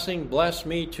one blessing? Bless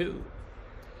me too.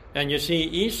 And you see,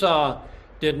 Esau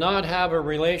did not have a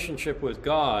relationship with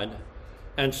God,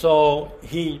 and so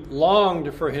he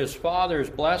longed for his father's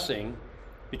blessing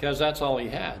because that's all he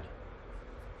had.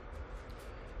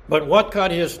 But what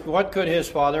could his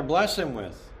father bless him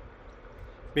with?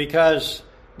 Because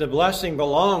the blessing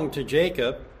belonged to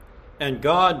Jacob, and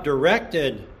God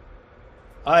directed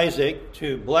Isaac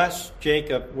to bless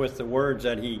Jacob with the words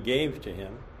that he gave to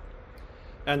him.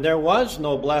 And there was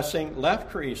no blessing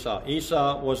left for Esau.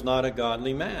 Esau was not a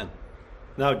godly man.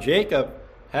 Now Jacob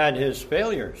had his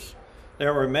failures.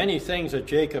 There were many things that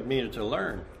Jacob needed to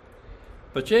learn.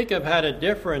 But Jacob had a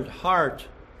different heart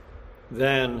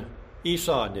than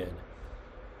Esau did.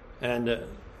 And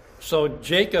so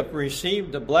Jacob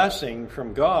received the blessing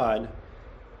from God.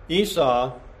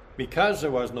 Esau, because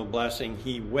there was no blessing,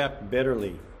 he wept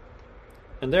bitterly.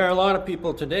 And there are a lot of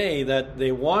people today that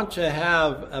they want to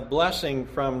have a blessing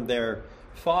from their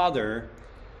father,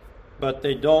 but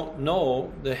they don't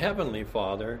know the Heavenly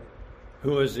Father,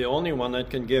 who is the only one that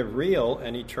can give real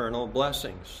and eternal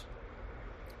blessings.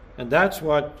 And that's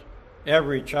what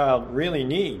every child really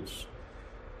needs.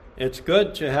 It's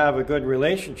good to have a good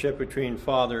relationship between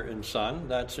father and son.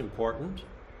 That's important.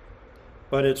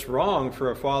 But it's wrong for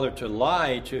a father to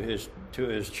lie to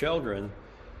his children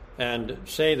and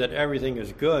say that everything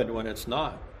is good when it's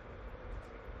not.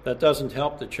 That doesn't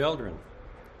help the children.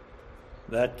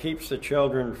 That keeps the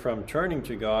children from turning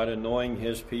to God and knowing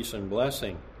His peace and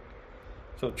blessing.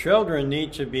 So children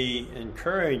need to be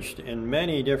encouraged in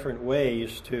many different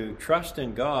ways to trust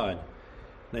in God.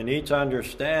 They need to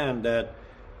understand that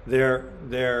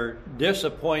they're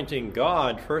disappointing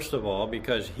God, first of all,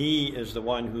 because He is the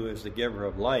one who is the giver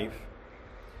of life.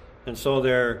 And so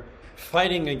they're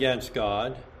fighting against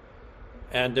God,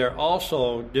 and they're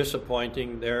also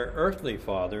disappointing their earthly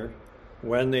father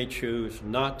when they choose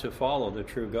not to follow the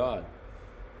true God.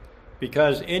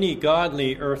 Because any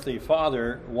godly earthly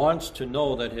father wants to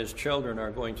know that his children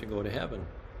are going to go to heaven.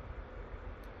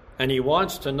 And he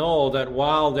wants to know that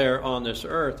while they're on this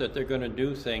earth, that they're going to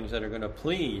do things that are going to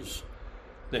please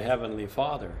the Heavenly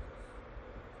Father.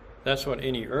 That's what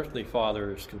any earthly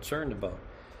father is concerned about.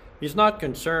 He's not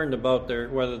concerned about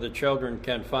whether the children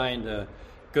can find a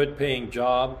good-paying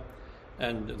job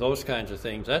and those kinds of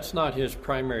things. That's not his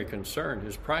primary concern.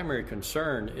 His primary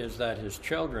concern is that his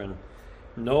children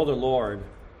know the Lord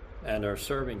and are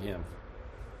serving him.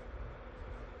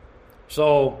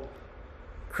 So,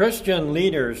 Christian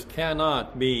leaders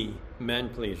cannot be men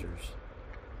pleasers.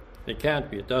 They can't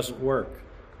be. It doesn't work.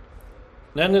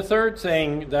 Then the third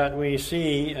thing that we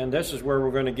see, and this is where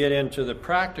we're going to get into the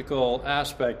practical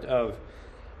aspect of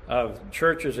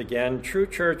churches again, true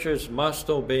churches must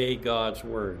obey God's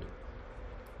word.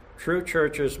 True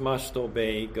churches must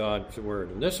obey God's word.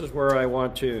 And this is where I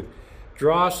want to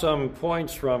draw some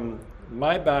points from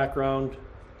my background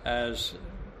as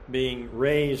being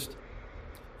raised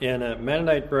in a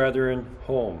Mennonite Brethren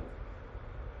home.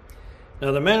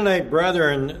 Now, the Mennonite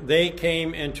Brethren, they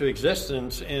came into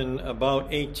existence in about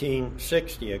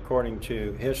 1860, according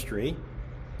to history.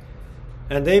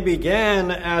 And they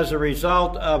began as a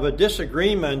result of a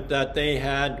disagreement that they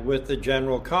had with the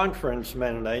General Conference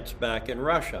Mennonites back in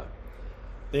Russia.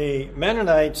 The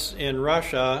Mennonites in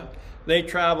Russia, they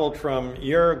traveled from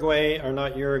Ukraine,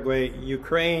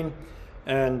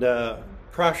 and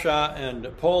Prussia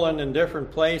and Poland and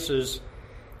different places.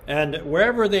 And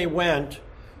wherever they went,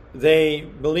 they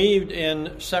believed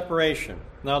in separation.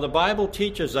 Now, the Bible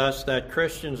teaches us that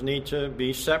Christians need to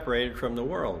be separated from the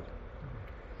world.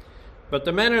 But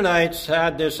the Mennonites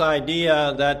had this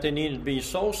idea that they needed to be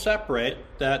so separate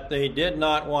that they did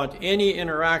not want any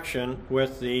interaction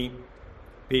with the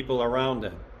people around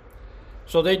them.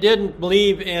 So they didn't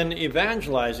believe in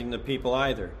evangelizing the people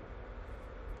either.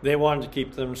 They wanted to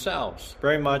keep themselves,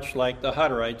 very much like the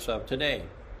Hutterites of today.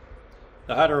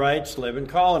 The Hutterites live in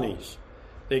colonies.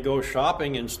 They go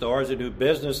shopping in stores, they do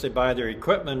business, they buy their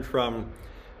equipment from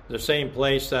the same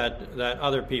place that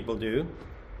other people do.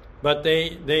 But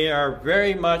they are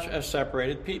very much a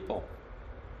separated people.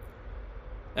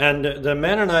 And the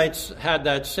Mennonites had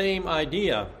that same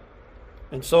idea.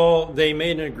 And so they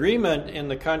made an agreement in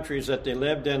the countries that they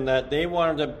lived in that they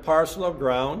wanted a parcel of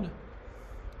ground.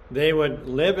 They would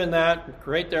live in that,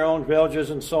 create their own villages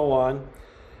and so on.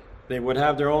 They would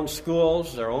have their own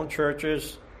schools, their own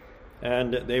churches,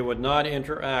 and they would not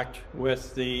interact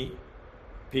with the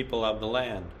people of the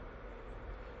land.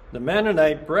 The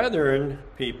Mennonite Brethren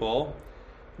people,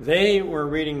 they were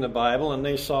reading the Bible and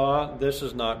they saw this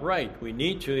is not right. We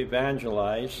need to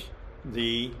evangelize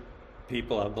the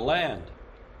people of the land.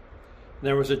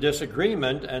 There was a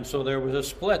disagreement, and so there was a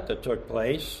split that took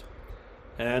place,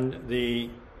 and the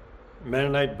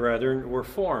Mennonite Brethren were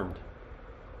formed.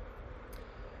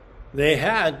 They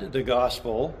had the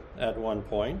gospel at one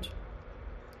point,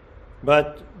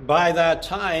 but by that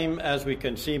time, as we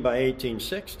can see by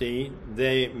 1860,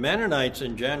 the Mennonites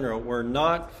in general were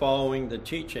not following the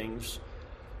teachings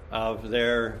of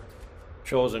their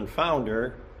chosen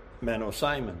founder, Menno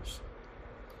Simons.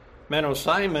 Menno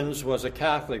Simons was a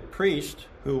Catholic priest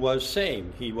who was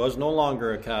saved. He was no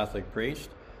longer a Catholic priest,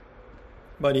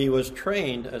 but he was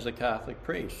trained as a Catholic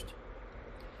priest.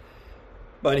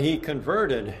 But he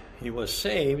converted, he was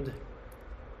saved,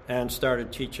 and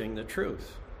started teaching the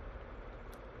truth.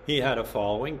 He had a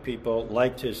following. People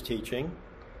liked his teaching.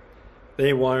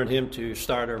 They wanted him to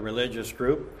start a religious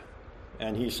group,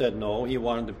 and he said no. He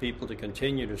wanted the people to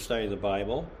continue to study the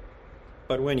Bible.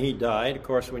 But when he died, of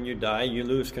course, when you die, you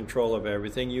lose control of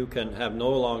everything. You can have no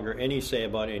longer any say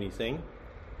about anything.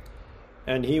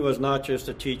 And he was not just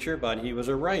a teacher, but he was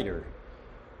a writer.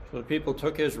 So the people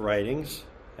took his writings,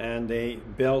 and they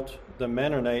built the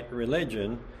Mennonite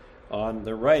religion on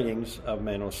the writings of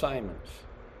Menno Simons.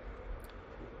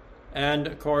 And,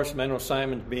 of course, Menno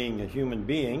Simons being a human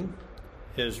being,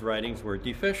 his writings were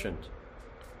deficient.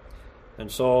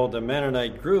 And so the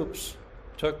Mennonite groups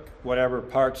took whatever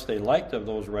parts they liked of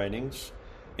those writings,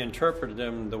 interpreted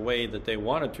them the way that they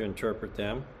wanted to interpret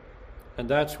them, and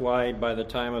that's why by the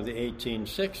time of the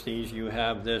 1860s you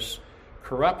have this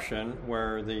corruption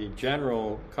where the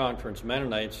General Conference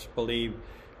Mennonites believed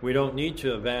we don't need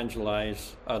to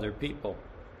evangelize other people.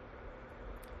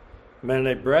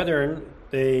 Mennonite Brethren,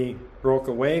 they broke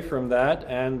away from that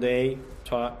and they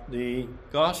taught the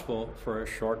gospel for a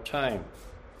short time.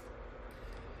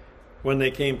 When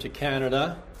they came to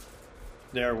Canada,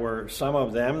 there were some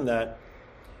of them that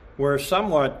were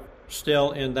somewhat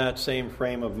still in that same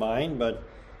frame of mind, but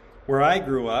where I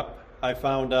grew up, I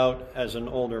found out as an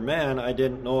older man, I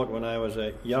didn't know it when I was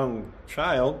a young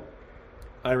child.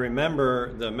 I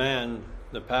remember the man,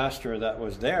 the pastor that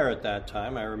was there at that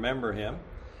time, I remember him.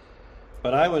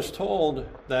 But I was told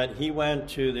that he went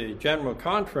to the General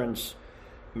Conference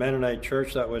Mennonite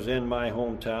church that was in my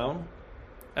hometown,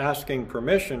 asking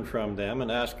permission from them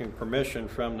and asking permission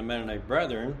from the Mennonite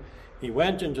Brethren he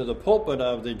went into the pulpit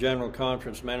of the General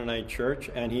Conference Mennonite Church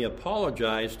and he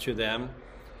apologized to them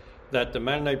that the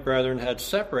Mennonite Brethren had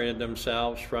separated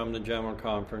themselves from the General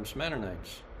Conference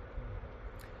Mennonites.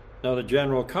 Now, the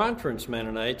General Conference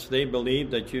Mennonites, they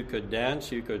believed that you could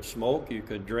dance, you could smoke, you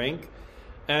could drink,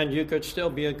 and you could still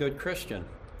be a good Christian.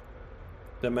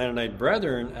 The Mennonite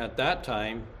Brethren at that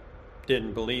time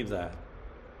didn't believe that.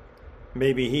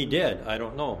 Maybe he did, I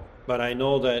don't know. But I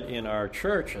know that in our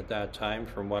church at that time,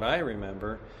 from what I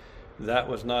remember, that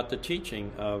was not the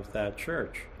teaching of that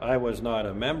church. I was not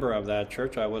a member of that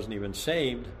church. I wasn't even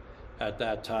saved at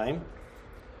that time.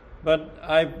 But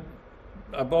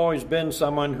I've always been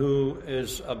someone who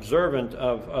is observant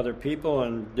of other people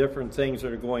and different things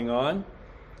that are going on.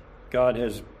 God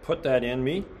has put that in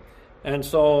me. And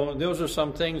so those are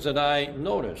some things that I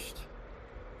noticed.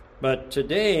 But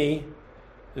today,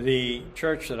 the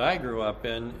church that I grew up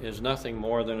in is nothing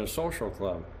more than a social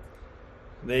club.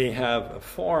 They have a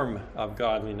form of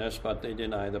godliness, but they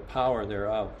deny the power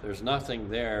thereof. There's nothing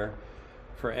there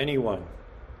for anyone.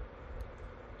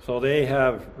 So they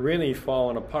have really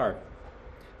fallen apart.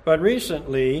 But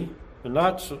recently,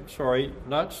 not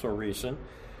so recent,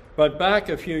 but back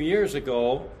a few years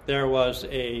ago, there was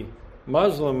a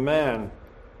Muslim man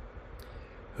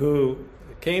who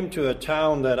came to a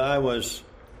town that I was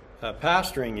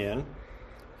pastoring in,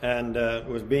 and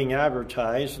was being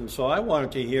advertised, and so I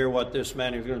wanted to hear what this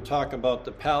man, he was going to talk about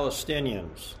the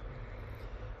Palestinians.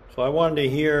 So I wanted to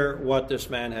hear what this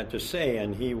man had to say,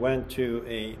 and he went to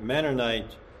a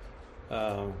Mennonite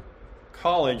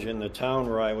college in the town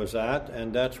where I was at,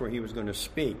 and that's where he was going to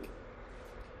speak.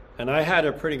 And I had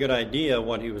a pretty good idea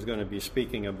what he was going to be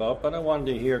speaking about, but I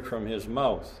wanted to hear it from his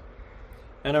mouth.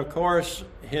 And of course,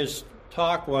 his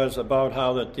talk was about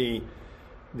how that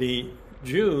the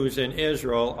Jews in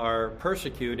Israel are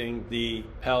persecuting the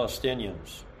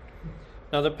Palestinians.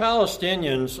 Now, the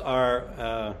Palestinians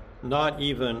are not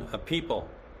even a people.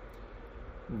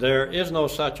 There is no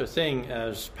such a thing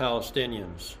as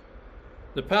Palestinians.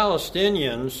 The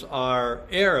Palestinians are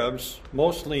Arabs,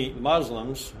 mostly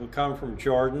Muslims, who come from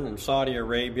Jordan and Saudi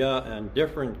Arabia and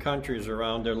different countries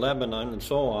around there, Lebanon and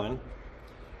so on,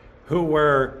 who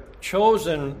were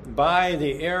chosen by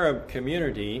the Arab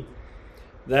community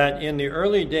that in the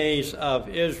early days of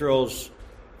Israel's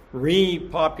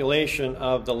repopulation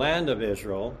of the land of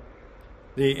Israel,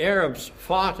 the Arabs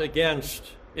fought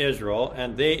against Israel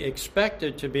and they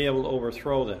expected to be able to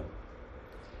overthrow them.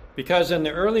 Because in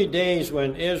the early days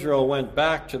when Israel went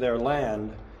back to their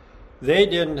land, they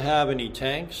didn't have any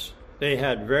tanks, they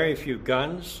had very few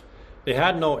guns, they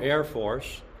had no air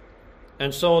force,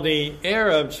 and so the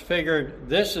Arabs figured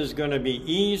this is going to be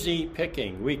easy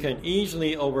picking. We can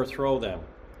easily overthrow them.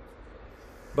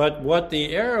 But what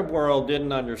the Arab world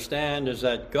didn't understand is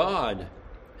that God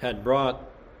had brought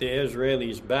the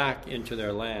Israelis back into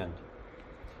their land.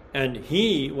 And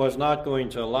he was not going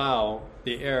to allow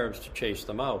the Arabs to chase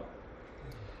them out.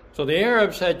 So the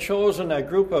Arabs had chosen a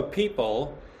group of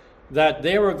people that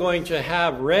they were going to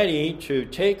have ready to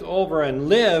take over and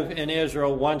live in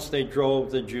Israel once they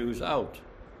drove the Jews out.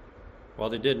 Well,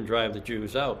 they didn't drive the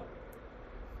Jews out.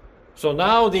 So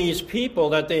now these people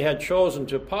that they had chosen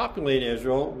to populate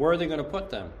Israel, where are they going to put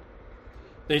them?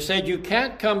 They said, you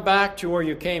can't come back to where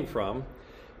you came from.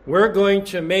 We're going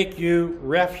to make you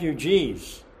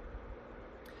refugees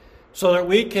so that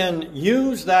we can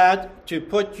use that to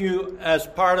put you as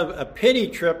part of a pity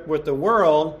trip with the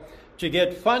world to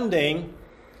get funding,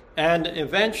 and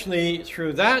eventually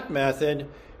through that method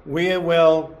we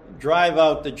will drive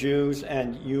out the Jews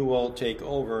and you will take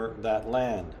over that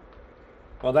land.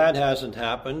 Well, that hasn't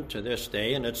happened to this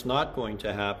day, and it's not going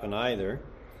to happen either.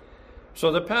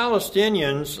 So the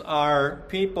Palestinians are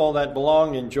people that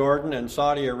belong in Jordan and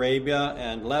Saudi Arabia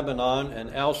and Lebanon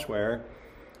and elsewhere,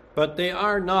 but they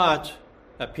are not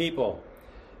a people.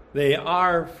 They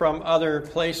are from other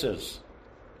places.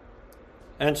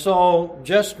 And so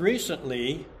just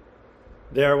recently,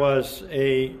 there was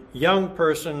a young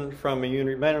person from a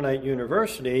Mennonite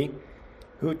university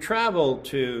who traveled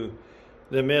to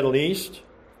the Middle East,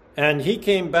 and he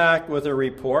came back with a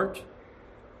report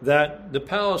that the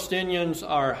Palestinians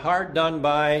are hard done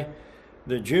by,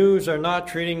 the Jews are not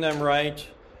treating them right,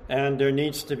 and there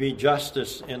needs to be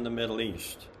justice in the Middle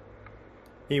East.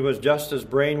 He was just as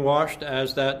brainwashed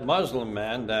as that Muslim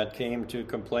man that came to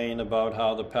complain about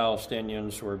how the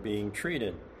Palestinians were being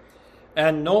treated.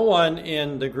 And no one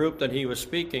in the group that he was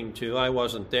speaking to, I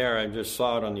wasn't there, I just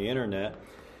saw it on the internet,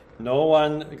 no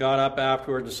one got up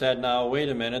afterwards and said, now, wait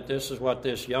a minute, this is what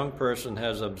this young person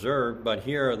has observed, but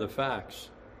here are the facts.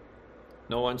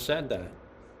 No one said that.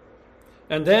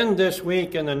 And then this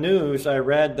week in the news, I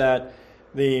read that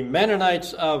the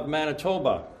Mennonites of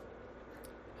Manitoba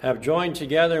have joined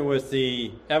together with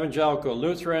the Evangelical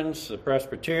Lutherans, the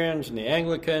Presbyterians, and the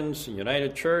Anglicans, the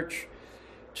United Church,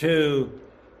 to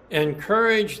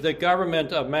encourage the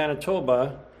government of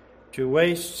Manitoba to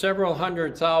waste several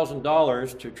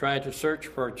 $100,000 to try to search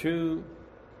for 2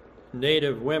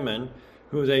 Native women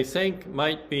who they think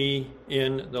might be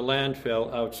in the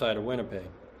landfill outside of Winnipeg.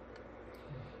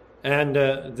 And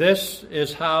this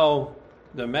is how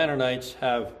the Mennonites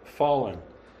have fallen.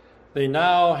 They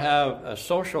now have a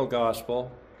social gospel,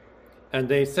 and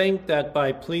they think that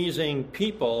by pleasing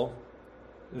people,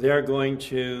 they're going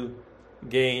to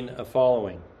gain a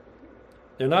following.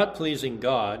 They're not pleasing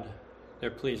God,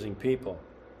 they're pleasing people.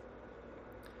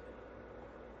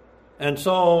 And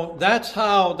so that's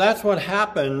what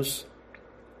happens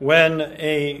when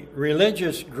a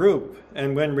religious group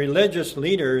and when religious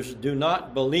leaders do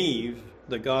not believe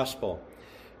the gospel,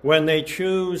 when they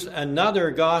choose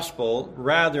another gospel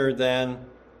rather than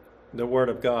the Word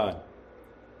of God.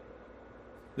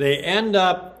 They end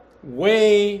up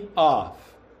way off.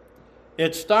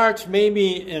 It starts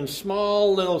maybe in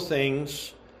small little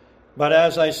things, but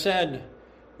as I said,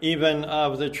 even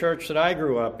of the church that I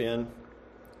grew up in,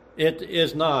 it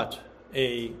is not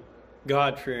a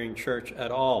God-fearing church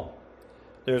at all.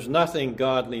 There's nothing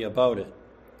godly about it.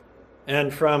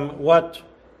 And from what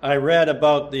I read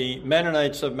about the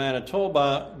Mennonites of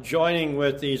Manitoba joining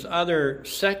with these other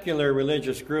secular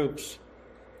religious groups,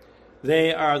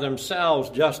 they are themselves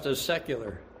just as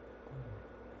secular.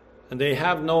 And they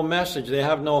have no message, they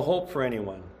have no hope for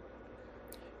anyone.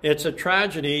 It's a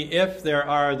tragedy if there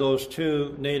are those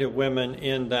 2 Native women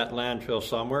in that landfill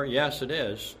somewhere. Yes, it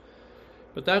is.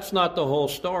 But that's not the whole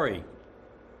story.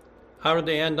 How did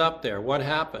they end up there? What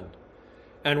happened?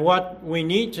 And what we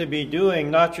need to be doing,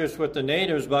 not just with the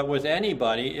natives, but with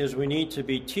anybody, is we need to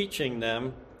be teaching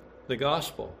them the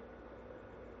gospel.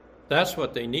 That's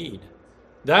what they need.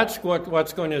 That's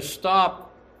what's going to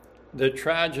stop the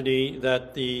tragedy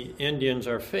that the Indians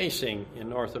are facing in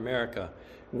North America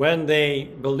when they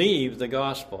believe the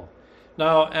gospel.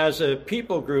 Now, as a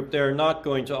people group, they're not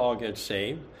going to all get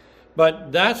saved,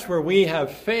 but that's where we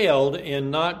have failed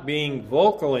in not being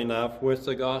vocal enough with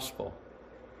the gospel.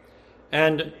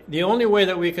 And the only way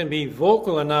that we can be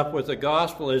vocal enough with the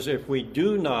gospel is if we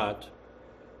do not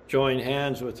join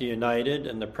hands with the United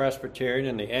and the Presbyterian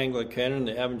and the Anglican and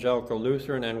the Evangelical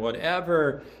Lutheran and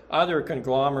whatever other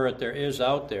conglomerate there is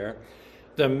out there.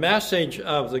 The message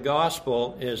of the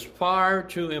gospel is far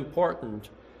too important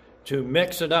to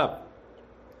mix it up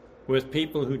with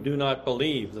people who do not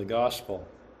believe the gospel.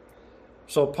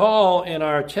 So Paul, in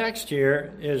our text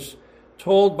here, is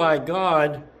told by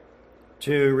God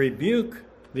to rebuke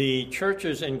the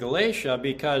churches in Galatia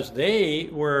because they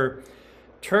were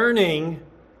turning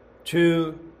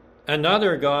to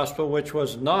another gospel which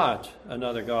was not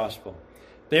another gospel.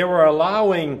 They were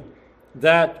allowing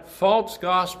that false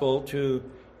gospel to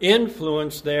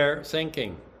influence their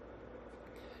thinking.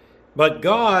 But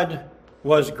God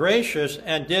was gracious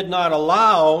and did not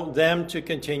allow them to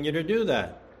continue to do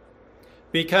that.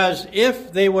 Because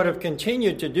if they would have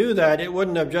continued to do that, it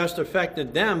wouldn't have just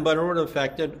affected them, but it would have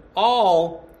affected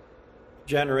all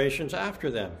generations after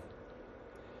them.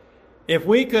 If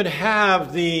we could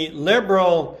have the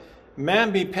liberal,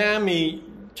 mamby-pamby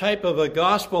type of a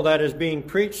gospel that is being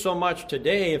preached so much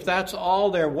today, if that's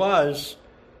all there was,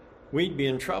 we'd be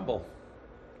in trouble.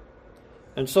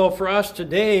 And so for us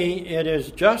today, it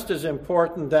is just as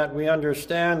important that we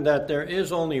understand that there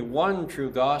is only one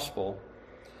true gospel,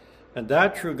 and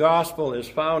that true gospel is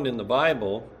found in the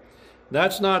Bible.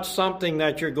 That's not something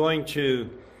that you're going to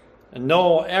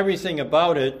know everything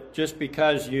about it just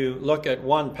because you look at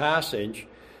one passage,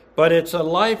 but it's a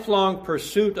lifelong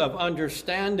pursuit of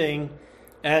understanding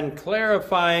and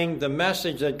clarifying the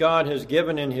message that God has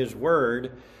given in His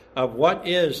Word of what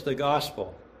is the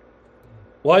gospel.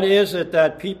 What is it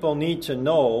that people need to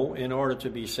know in order to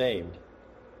be saved?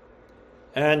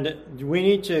 And we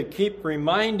need to keep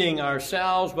reminding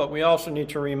ourselves, but we also need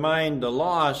to remind the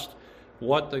lost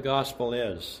what the gospel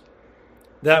is.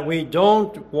 That we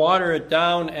don't water it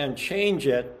down and change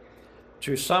it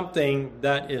to something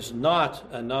that is not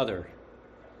another,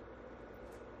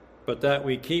 but that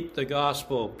we keep the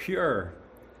gospel pure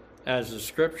as the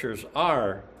scriptures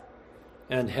are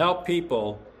and help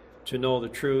people to know the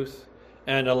truth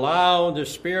and allow the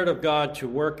Spirit of God to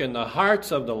work in the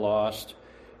hearts of the lost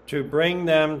to bring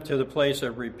them to the place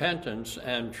of repentance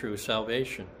and true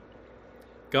salvation.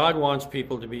 God wants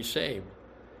people to be saved.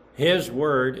 His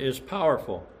word is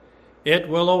powerful. It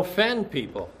will offend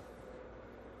people,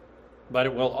 but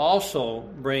it will also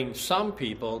bring some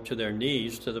people to their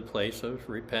knees to the place of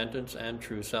repentance and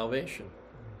true salvation.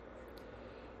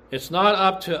 It's not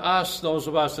up to us, those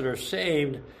of us that are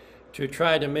saved, to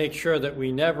try to make sure that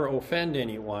we never offend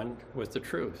anyone with the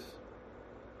truth.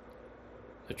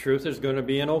 The truth is going to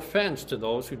be an offense to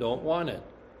those who don't want it.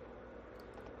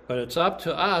 But it's up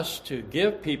to us to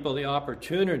give people the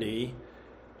opportunity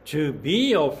to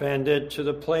be offended to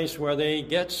the place where they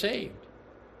get saved.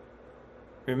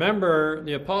 Remember,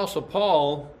 the Apostle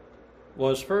Paul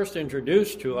was first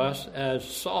introduced to us as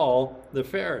Saul the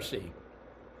Pharisee.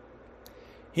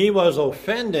 He was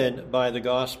offended by the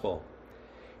gospel.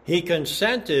 He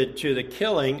consented to the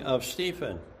killing of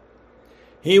Stephen.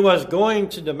 He was going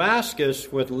to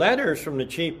Damascus with letters from the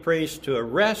chief priests to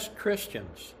arrest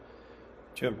Christians,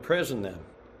 to imprison them.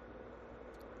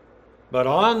 But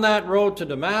on that road to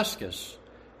Damascus,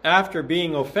 after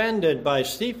being offended by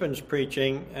Stephen's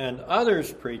preaching and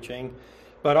others' preaching,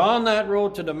 but on that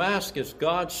road to Damascus,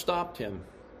 God stopped him,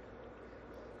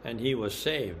 and he was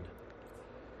saved.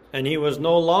 And he was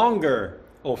no longer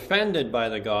offended by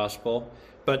the gospel,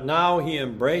 but now he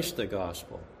embraced the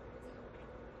gospel.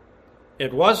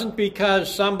 It wasn't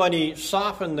because somebody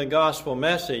softened the gospel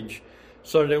message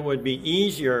so that it would be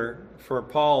easier for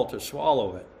Paul to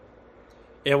swallow it.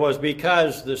 It was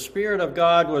because the Spirit of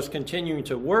God was continuing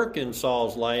to work in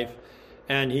Saul's life,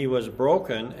 and he was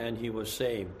broken and he was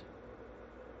saved.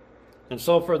 And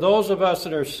so for those of us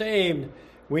that are saved,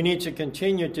 we need to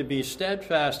continue to be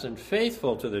steadfast and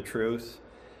faithful to the truth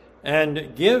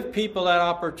and give people that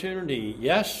opportunity.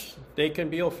 Yes, they can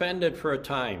be offended for a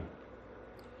time,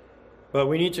 but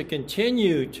we need to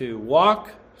continue to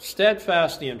walk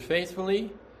steadfastly and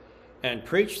faithfully and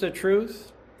preach the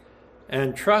truth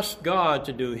and trust God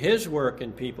to do His work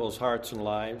in people's hearts and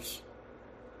lives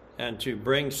and to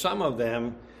bring some of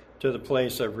them to the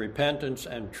place of repentance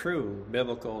and true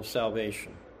biblical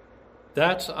salvation.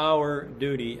 That's our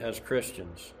duty as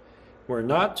Christians. We're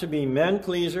not to be men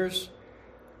pleasers,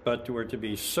 but we're to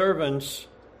be servants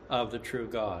of the true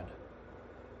God.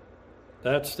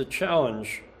 That's the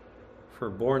challenge for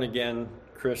born-again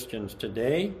Christians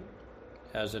today,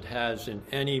 as it has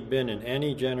been in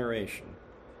any generation.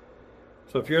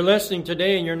 So if you're listening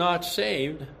today and you're not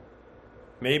saved,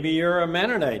 maybe you're a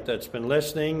Mennonite that's been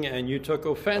listening and you took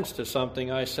offense to something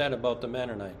I said about the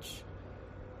Mennonites.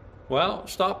 Well,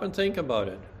 stop and think about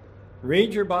it.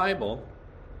 Read your Bible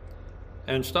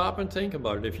and stop and think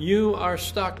about it. If you are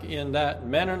stuck in that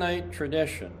Mennonite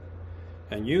tradition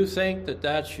and you think that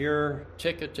that's your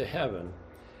ticket to heaven,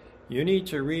 you need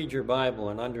to read your Bible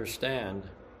and understand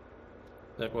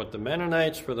that what the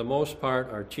Mennonites, for the most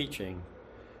part, are teaching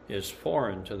is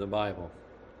foreign to the Bible.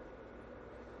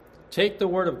 Take the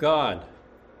Word of God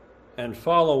and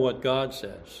follow what God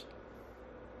says.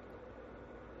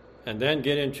 And then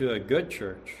get into a good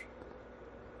church.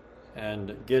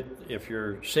 And if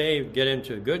you're saved, get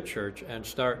into a good church and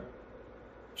start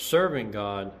serving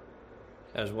God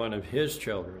as one of His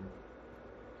children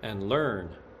and learn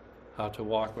how to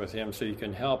walk with Him so you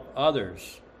can help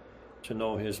others to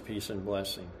know His peace and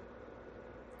blessing.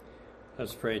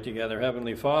 Let's pray together.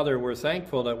 Heavenly Father, we're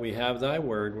thankful that we have Thy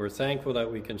Word. We're thankful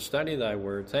that we can study Thy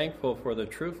Word. Thankful for the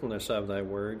truthfulness of Thy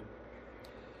Word,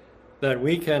 that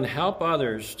we can help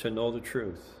others to know the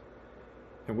truth.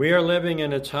 And we are living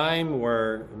in a time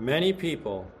where many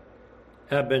people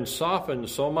have been softened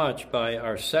so much by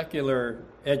our secular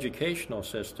educational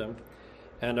system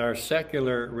and our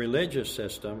secular religious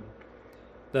system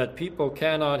that people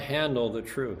cannot handle the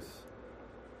truth.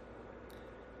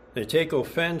 They take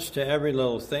offense to every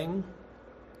little thing,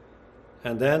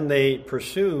 and then they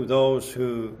pursue those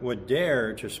who would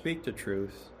dare to speak the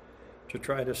truth to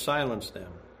try to silence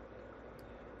them.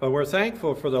 But we're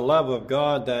thankful for the love of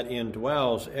God that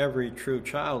indwells every true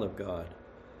child of God,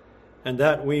 and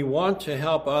that we want to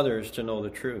help others to know the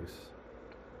truth.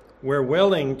 We're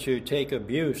willing to take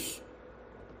abuse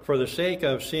for the sake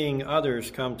of seeing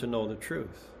others come to know the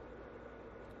truth.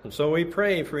 And so we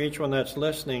pray for each one that's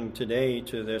listening today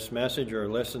to this message or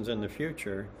listens in the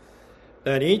future,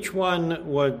 that each one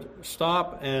would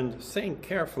stop and think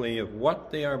carefully of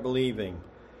what they are believing.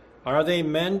 Are they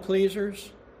men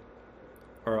pleasers?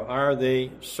 Or are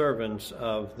they servants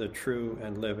of the true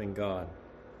and living God?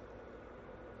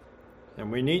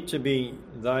 And we need to be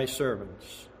Thy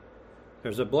servants.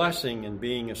 There's a blessing in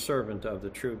being a servant of the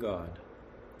true God.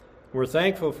 We're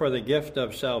thankful for the gift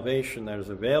of salvation that is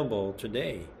available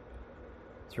today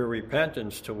through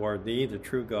repentance toward Thee, the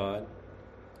true God,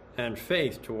 and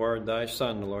faith toward Thy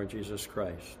Son, the Lord Jesus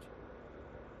Christ.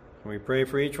 And we pray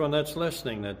for each one that's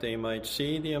listening that they might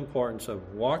see the importance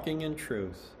of walking in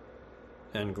truth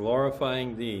and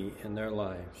glorifying Thee in their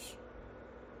lives.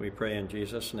 We pray in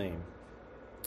Jesus' name.